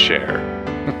was a chair.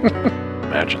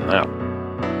 Imagine that.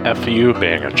 F.U.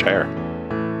 Being a chair.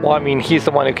 Well, I mean, he's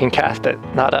the one who can cast it,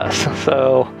 not us.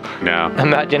 So Yeah.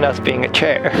 imagine us being a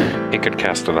chair. He could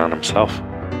cast it on himself.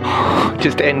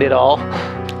 Just end it all.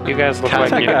 You guys look Time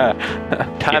like you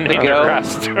Time to need a go.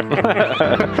 rest.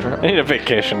 I need a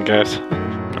vacation, guys.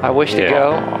 I wish to Yeah.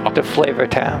 go to Flavor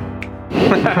Town.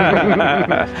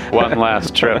 One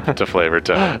last trip to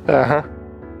Flavortown.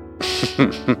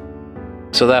 Uh-huh.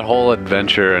 So that whole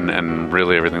adventure and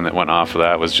really everything that went off of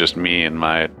that was just me and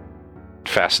my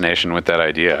fascination with that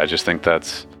idea. I just think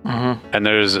that's... Mm-hmm. And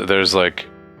there's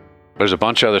a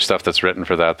bunch of other stuff that's written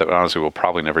for that honestly we'll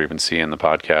probably never even see in the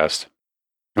podcast,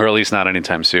 or at least not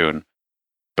anytime soon.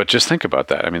 But just think about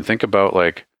that. I mean, think about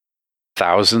like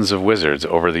thousands of wizards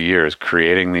over the years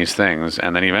creating these things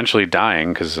and then eventually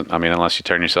dying, because I mean, unless you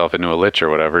turn yourself into a lich or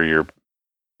whatever,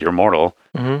 you're mortal.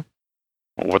 Mm-hmm.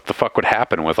 What the fuck would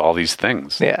happen with all these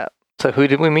things? Yeah. So who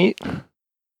did we meet?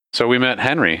 So we met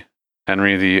Henry,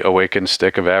 the awakened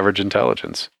stick of average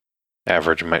intelligence.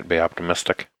 Average might be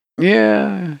optimistic.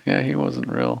 Yeah, he wasn't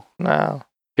real. No.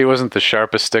 He wasn't the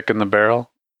sharpest stick in the barrel.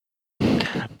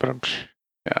 But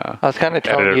Yeah. I was kind of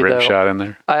telling Edited you, rib though, shot in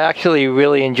there. I actually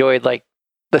really enjoyed, like,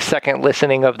 the second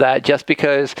listening of that, just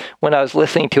because when I was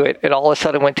listening to it, it all of a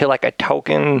sudden went to, like, a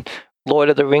token Lord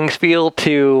of the Rings feel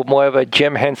to more of a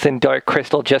Jim Henson Dark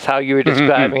Crystal, just how you were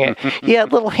describing it. He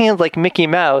had little hands like Mickey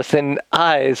Mouse and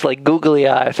eyes like googly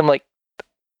eyes. I'm like,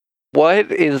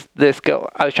 what is this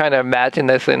I was trying to imagine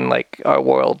this in like our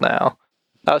world now.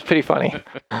 That was pretty funny.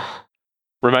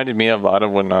 reminded me a lot of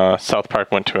when South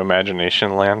Park went to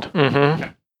Imagination Land.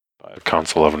 Mm-hmm. The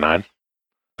Council of Nine. Is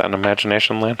that an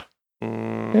Imagination Land?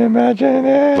 Imagine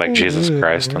it. Like Jesus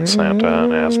Christ and Santa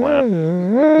and Aslan.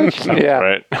 Yeah.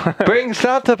 Right. Bring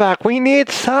Santa back. We need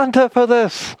Santa for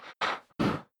this.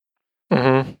 Mm-hmm.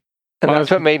 And that's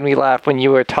what made me laugh when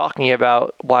you were talking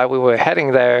about why we were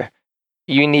heading there.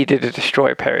 You needed to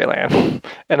destroy Perryland.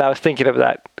 And I was thinking of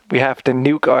that. We have to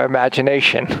nuke our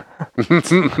imagination.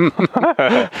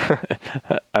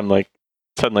 I'm like,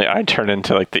 suddenly I turn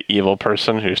into like the evil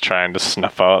person who's trying to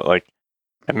snuff out like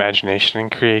imagination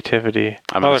and creativity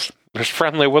There's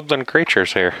friendly woodland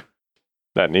creatures here.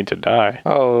 that need to die.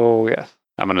 Oh, yes.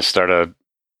 I'm going to start a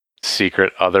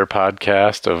secret other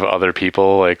podcast of other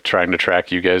people like trying to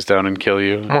track you guys down and kill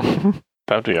you.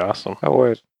 That'd be awesome. I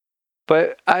would.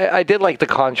 But I did like the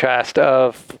contrast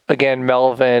of, again,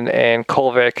 Melvin and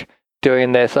Kolvik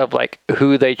doing this, of like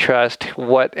who they trust,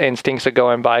 what instincts are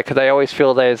going by. Because I always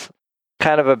feel there's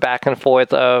kind of a back and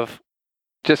forth of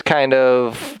just kind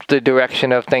of the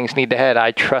direction of things need to head.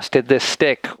 I trusted this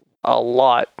stick a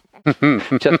lot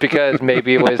just because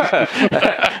maybe it was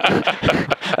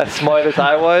as smart as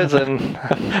I was. And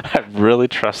I really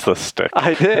trust this stick.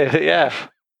 I did, yeah.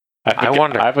 I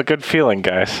wonder- I have a good feeling,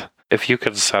 guys. If you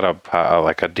could set up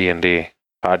like a D&D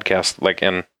podcast, like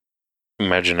in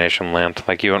Imagination Land,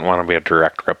 like you wouldn't want to be a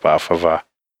direct ripoff of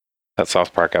that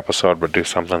South Park episode, but do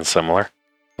something similar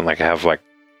and like have like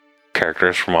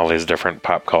characters from all these different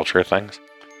pop culture things.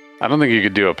 I don't think you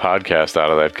could do a podcast out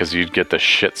of that because you'd get the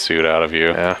shit suit out of you.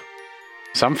 Yeah.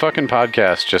 Some fucking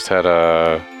podcast just had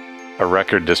a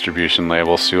record distribution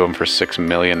label sue them for $6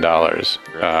 million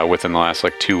within the last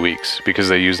like 2 weeks because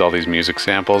they used all these music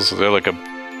samples. They're like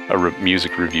a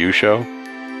music review show.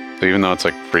 So even though it's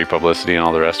like free publicity and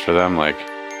all the rest for them, like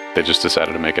they just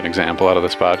decided to make an example out of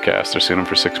this podcast. They're suing them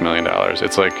for $6 million.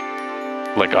 It's like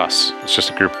us. It's just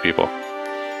a group of people.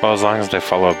 Well, as long as they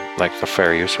follow like the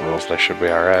fair use rules, they should be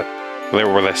all right.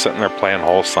 Were they sitting there playing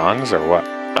whole songs or what?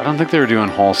 I don't think they were doing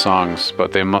whole songs,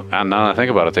 but they now that I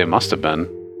think about it, they must have been,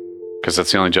 because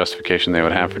that's the only justification they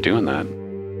would have for doing that.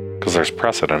 Because there's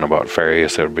precedent about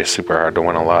fairies. It would be super hard to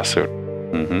win a lawsuit.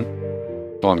 Mm-hmm.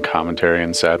 Well, and commentary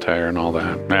and satire and all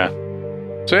that. Yeah.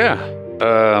 So yeah,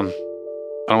 I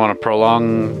don't want to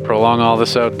prolong all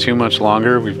this out too much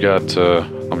longer. We've got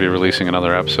I'll be releasing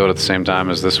another episode at the same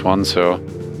time as this one, so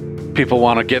people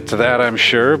want to get to that, I'm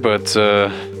sure. But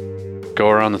go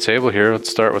around the table here. Let's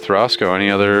start with Roscoe. Any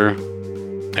other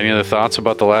thoughts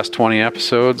about the last 20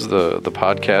 episodes, the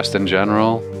podcast in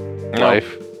general,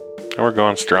 life? We're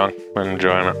going strong. I'm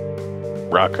enjoying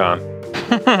it. Rock on.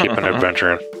 Keeping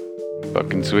adventuring.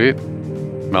 Fucking sweet.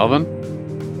 Melvin?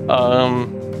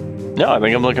 No, I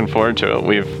think I'm looking forward to it.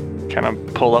 We've kind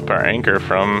of pulled up our anchor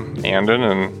from Andon,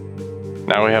 and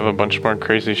now we have a bunch more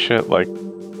crazy shit like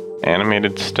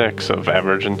animated sticks of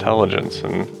average intelligence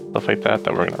and stuff like that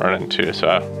we're going to run into. So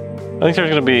I think there's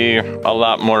going to be a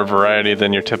lot more variety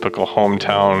than your typical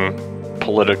hometown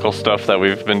political stuff that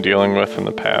we've been dealing with in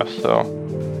the past. So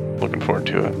looking forward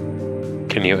to it.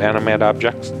 Can you animate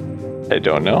objects? I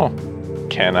don't know.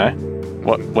 Can I?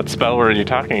 What spell were you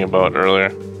talking about earlier?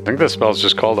 I think the spell's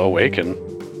just called Awaken.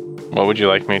 What would you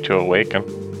like me to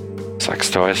awaken?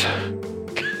 Sex toys.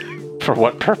 For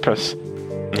what purpose?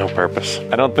 No purpose.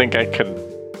 I don't think I could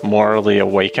morally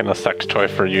awaken a sex toy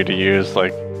for you to use.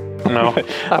 Like, no.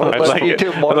 I would like you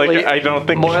to morally, I don't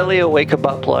think morally awake a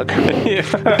butt plug.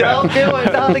 Don't do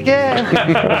it, not again.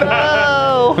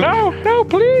 No. No,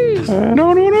 please.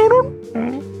 No.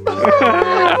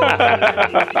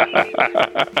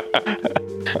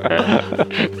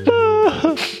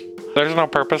 There's no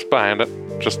purpose behind it.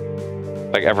 Just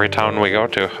like every town we go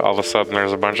to, all of a sudden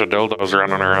there's a bunch of dildos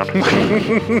running around.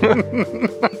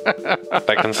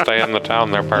 They can stay in the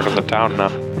town. They're part of the town now.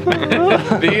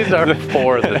 These are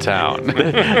for the town. The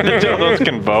dildos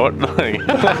can vote.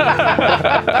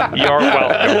 You're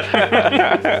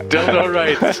welcome. Dildo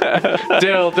rights.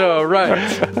 Dildo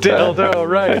rights. Dildo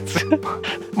rights.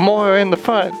 More in the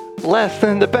front, less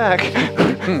in the back.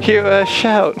 Hear a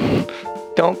shout.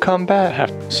 Don't come back.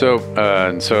 So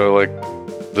like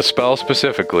the spell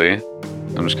specifically,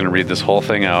 I'm just going to read this whole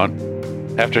thing out.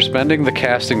 After spending the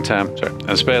casting time,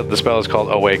 the spell is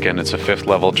called Awaken. It's a 5th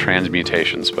level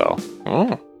transmutation spell.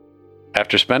 Oh.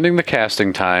 After spending the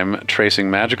casting time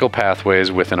tracing magical pathways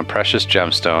within a precious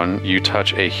gemstone, you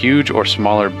touch a huge or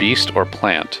smaller beast or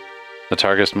plant. The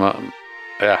target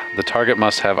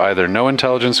must have either no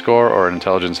intelligence score or an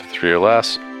intelligence of 3 or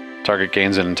less. Target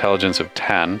gains an intelligence of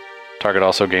 10. Target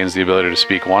also gains the ability to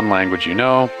speak one language you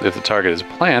know. If the target is a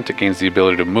plant, it gains the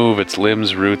ability to move its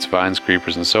limbs, roots, vines,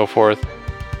 creepers, and so forth.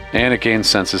 And it gains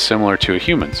senses similar to a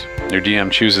human's. Your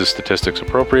DM chooses statistics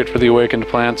appropriate for the awakened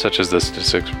plant, such as the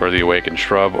statistics for the awakened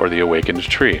shrub or the awakened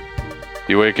tree.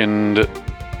 The awakened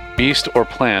beast or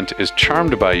plant is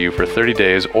charmed by you for 30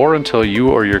 days or until you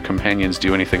or your companions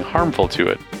do anything harmful to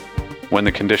it. When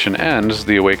the condition ends,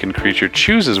 the awakened creature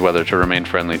chooses whether to remain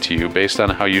friendly to you based on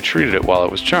how you treated it while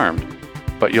it was charmed.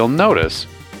 But you'll notice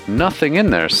nothing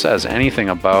in there says anything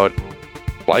about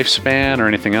lifespan or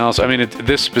anything else. I mean,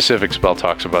 this specific spell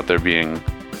talks about there being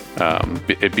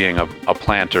it being a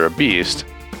plant or a beast,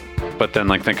 but then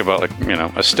like think about like, you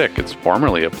know, a stick. It's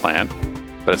formerly a plant,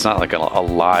 but it's not like a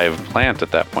live plant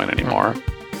at that point anymore.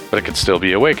 But it could still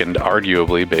be awakened,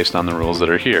 arguably, based on the rules that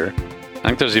are here. I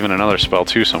think there's even another spell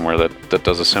too somewhere that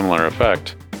does a similar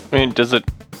effect. I mean, does it?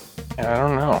 I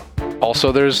don't know.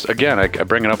 Also, there's, again, I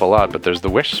bring it up a lot, but there's the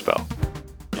wish spell.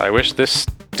 I wish this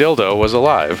dildo was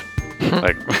alive.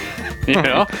 Like, you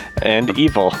know? And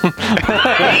evil.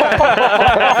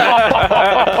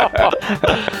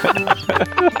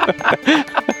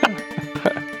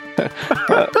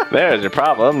 There's your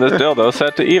problem. This dildo's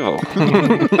set to evil.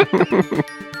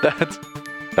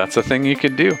 That's a thing you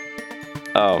could do.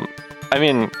 I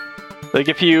mean, like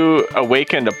if you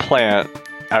awakened a plant,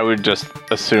 I would just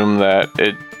assume that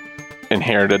it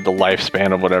inherited the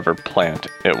lifespan of whatever plant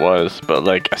it was. But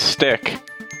like a stick,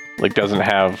 like doesn't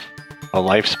have a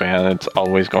lifespan. It's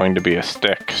always going to be a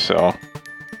stick. So,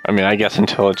 I mean, I guess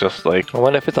until it just like.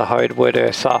 What if it's a hardwood or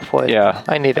a softwood? Yeah.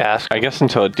 I need to ask. I guess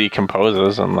until it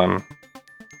decomposes and then.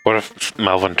 What if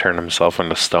Melvin turned himself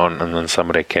into stone and then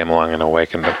somebody came along and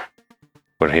awakened him?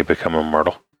 Would he become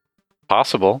immortal?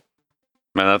 Possible.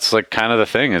 I mean, that's like kind of the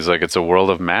thing is like it's a world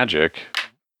of magic.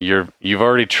 You've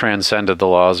already transcended the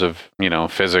laws of, you know,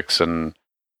 physics and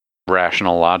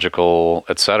rational, logical,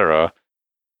 etc.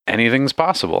 Anything's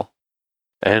possible.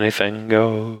 Anything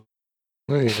goes.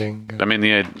 I mean,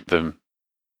 the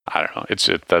I don't know.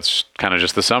 That's kind of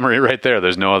just the summary right there.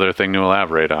 There's no other thing to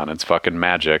elaborate on. It's fucking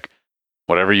magic.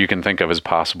 Whatever you can think of is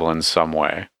possible in some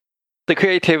way. The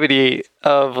creativity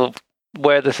of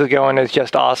where this is going is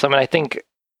just awesome, and I think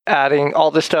adding all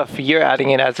the stuff you're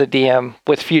adding in as a DM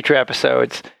with future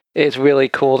episodes is really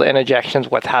cool. The interjections,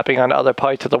 what's happening on other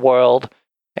parts of the world,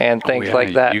 and things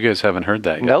like that. You guys haven't heard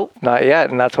that yet. Nope, not yet.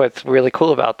 And that's what's really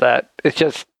cool about that. It's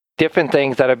just different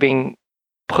things that are being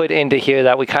put into here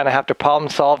that we kind of have to problem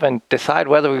solve and decide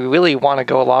whether we really want to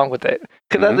go along with it.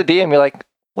 Because as a DM, you're like,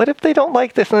 what if they don't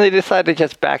like this and they decide to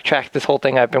just backtrack this whole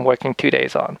thing I've been working 2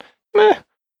 days on? Meh.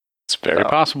 It's very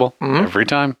possible. Every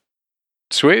time.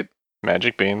 Sweet.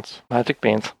 Magic beans. Magic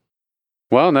beans.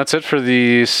 Well, and that's it for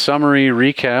the summary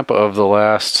recap of the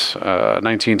last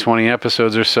 19-20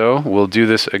 episodes or so. We'll do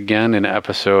this again in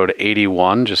episode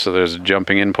 81, just so there's a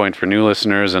jumping in point for new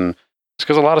listeners. And it's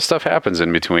because a lot of stuff happens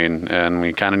in between, and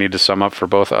we kind of need to sum up for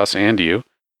both us and you,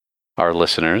 our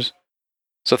listeners.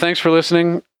 So thanks for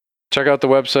listening. Check out the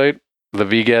website,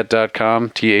 thevgat.com,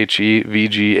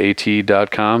 thevgat.com.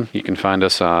 You can find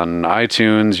us on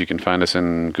iTunes. You can find us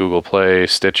in Google Play,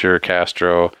 Stitcher,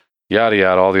 Castro, yada,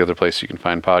 yada, all the other places you can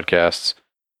find podcasts.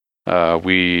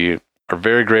 We are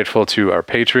very grateful to our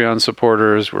Patreon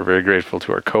supporters. We're very grateful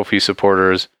to our Ko-fi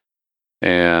supporters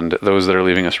and those that are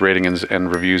leaving us ratings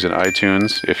and reviews in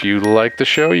iTunes. If you like the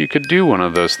show, you could do one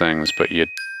of those things, but you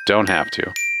don't have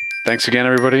to. Thanks again,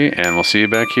 everybody, and we'll see you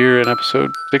back here in episode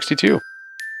 62.